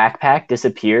Orton's backpack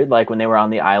disappeared, like when they were on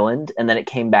the island, and then it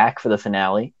came back for the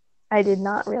finale? I did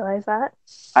not realize that.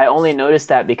 I only noticed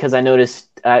that because I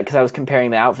was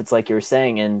comparing the outfits like you were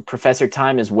saying, and Professor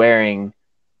Time is wearing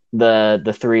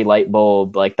the 3 light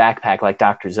bulb like backpack like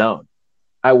Dr. Zone.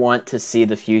 I want to see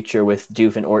the future with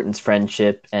Doof and Orton's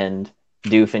friendship and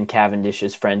Doof and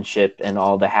Cavendish's friendship and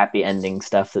all the happy ending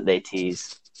stuff that they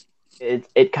tease.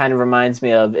 It kind of reminds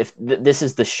me of if this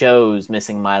is the show's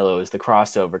Missing Milo is the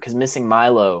crossover, because Missing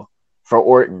Milo for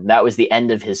Orton, that was the end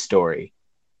of his story.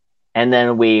 And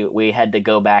then we had to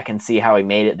go back and see how he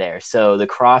made it there. So the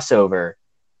crossover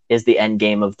is the end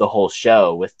game of the whole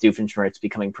show with Doofenshmirtz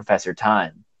becoming Professor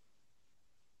Time.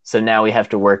 So now we have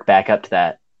to work back up to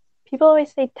that. People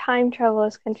always say time travel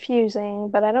is confusing,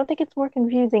 but I don't think it's more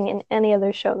confusing in any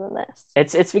other show than this.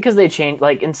 It's because they change.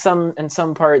 Like in some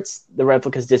parts, the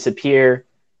replicas disappear.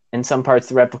 In some parts,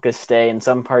 the replicas stay. In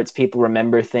some parts, people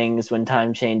remember things when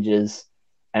time changes.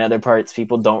 In other parts,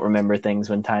 people don't remember things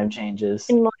when time changes.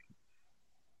 And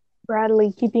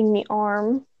Bradley keeping the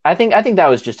arm. I think that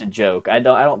was just a joke. I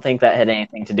don't think that had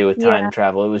anything to do with time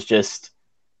travel. It was just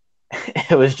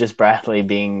Bradley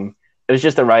being. It was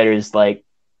just the writers like,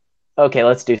 okay,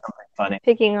 let's do something funny.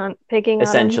 Picking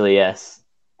essentially, on him. Yes.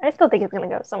 I still think it's gonna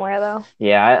go somewhere though.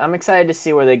 Yeah, I'm excited to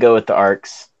see where they go with the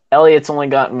arcs. Elliot's only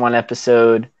gotten 1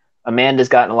 episode. Amanda's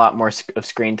gotten a lot more of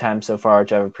screen time so far,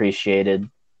 which I've appreciated.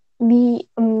 The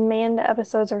Amanda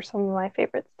episodes are some of my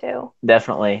favorites too.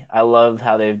 Definitely. I love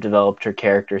how they've developed her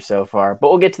character so far. But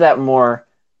we'll get to that more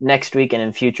next week and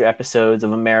in future episodes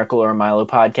of A Miracle or a Milo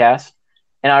podcast.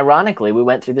 And ironically, we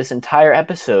went through this entire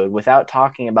episode without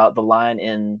talking about the line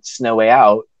in Snow Way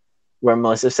Out where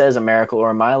Melissa says A Miracle or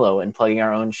a Milo and plugging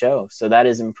our own show. So that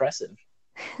is impressive.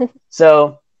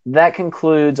 So that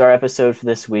concludes our episode for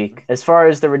this week. As far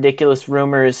as the ridiculous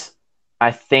rumors,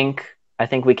 I think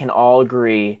we can all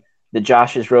agree that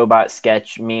Josh's robot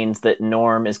sketch means that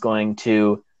Norm is going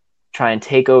to try and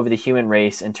take over the human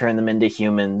race and turn them into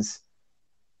humans.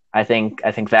 I think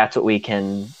that's what we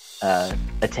can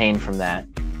attain from that.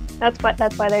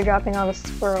 That's why they're dropping all the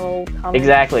squirrel comments.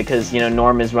 Exactly, because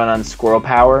Norm is run on squirrel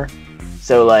power,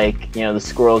 so the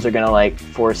squirrels are gonna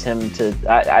force him to.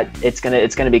 It's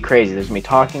gonna be crazy. There's gonna be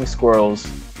talking squirrels,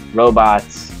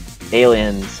 robots,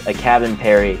 aliens, a cabin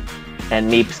Perry, and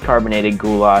Meep's carbonated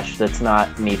goulash that's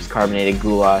not Meep's carbonated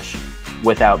goulash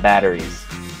without batteries,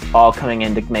 all coming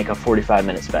in to make a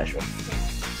 45-minute special.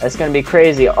 That's going to be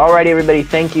crazy. Alrighty, everybody,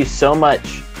 thank you so much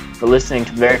for listening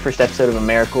to the very first episode of A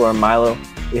Miracle or Milo.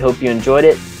 We hope you enjoyed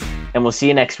it, and we'll see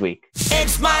you next week.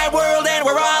 It's my world, and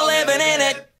we're all living in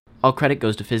it. All credit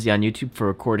goes to Fizzy on YouTube for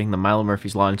recording the Milo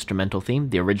Murphy's Law instrumental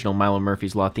theme. The original Milo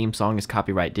Murphy's Law theme song is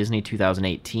copyright Disney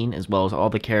 2018, as well as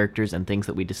all the characters and things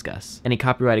that we discuss. Any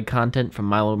copyrighted content from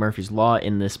Milo Murphy's Law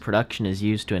in this production is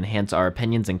used to enhance our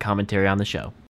opinions and commentary on the show.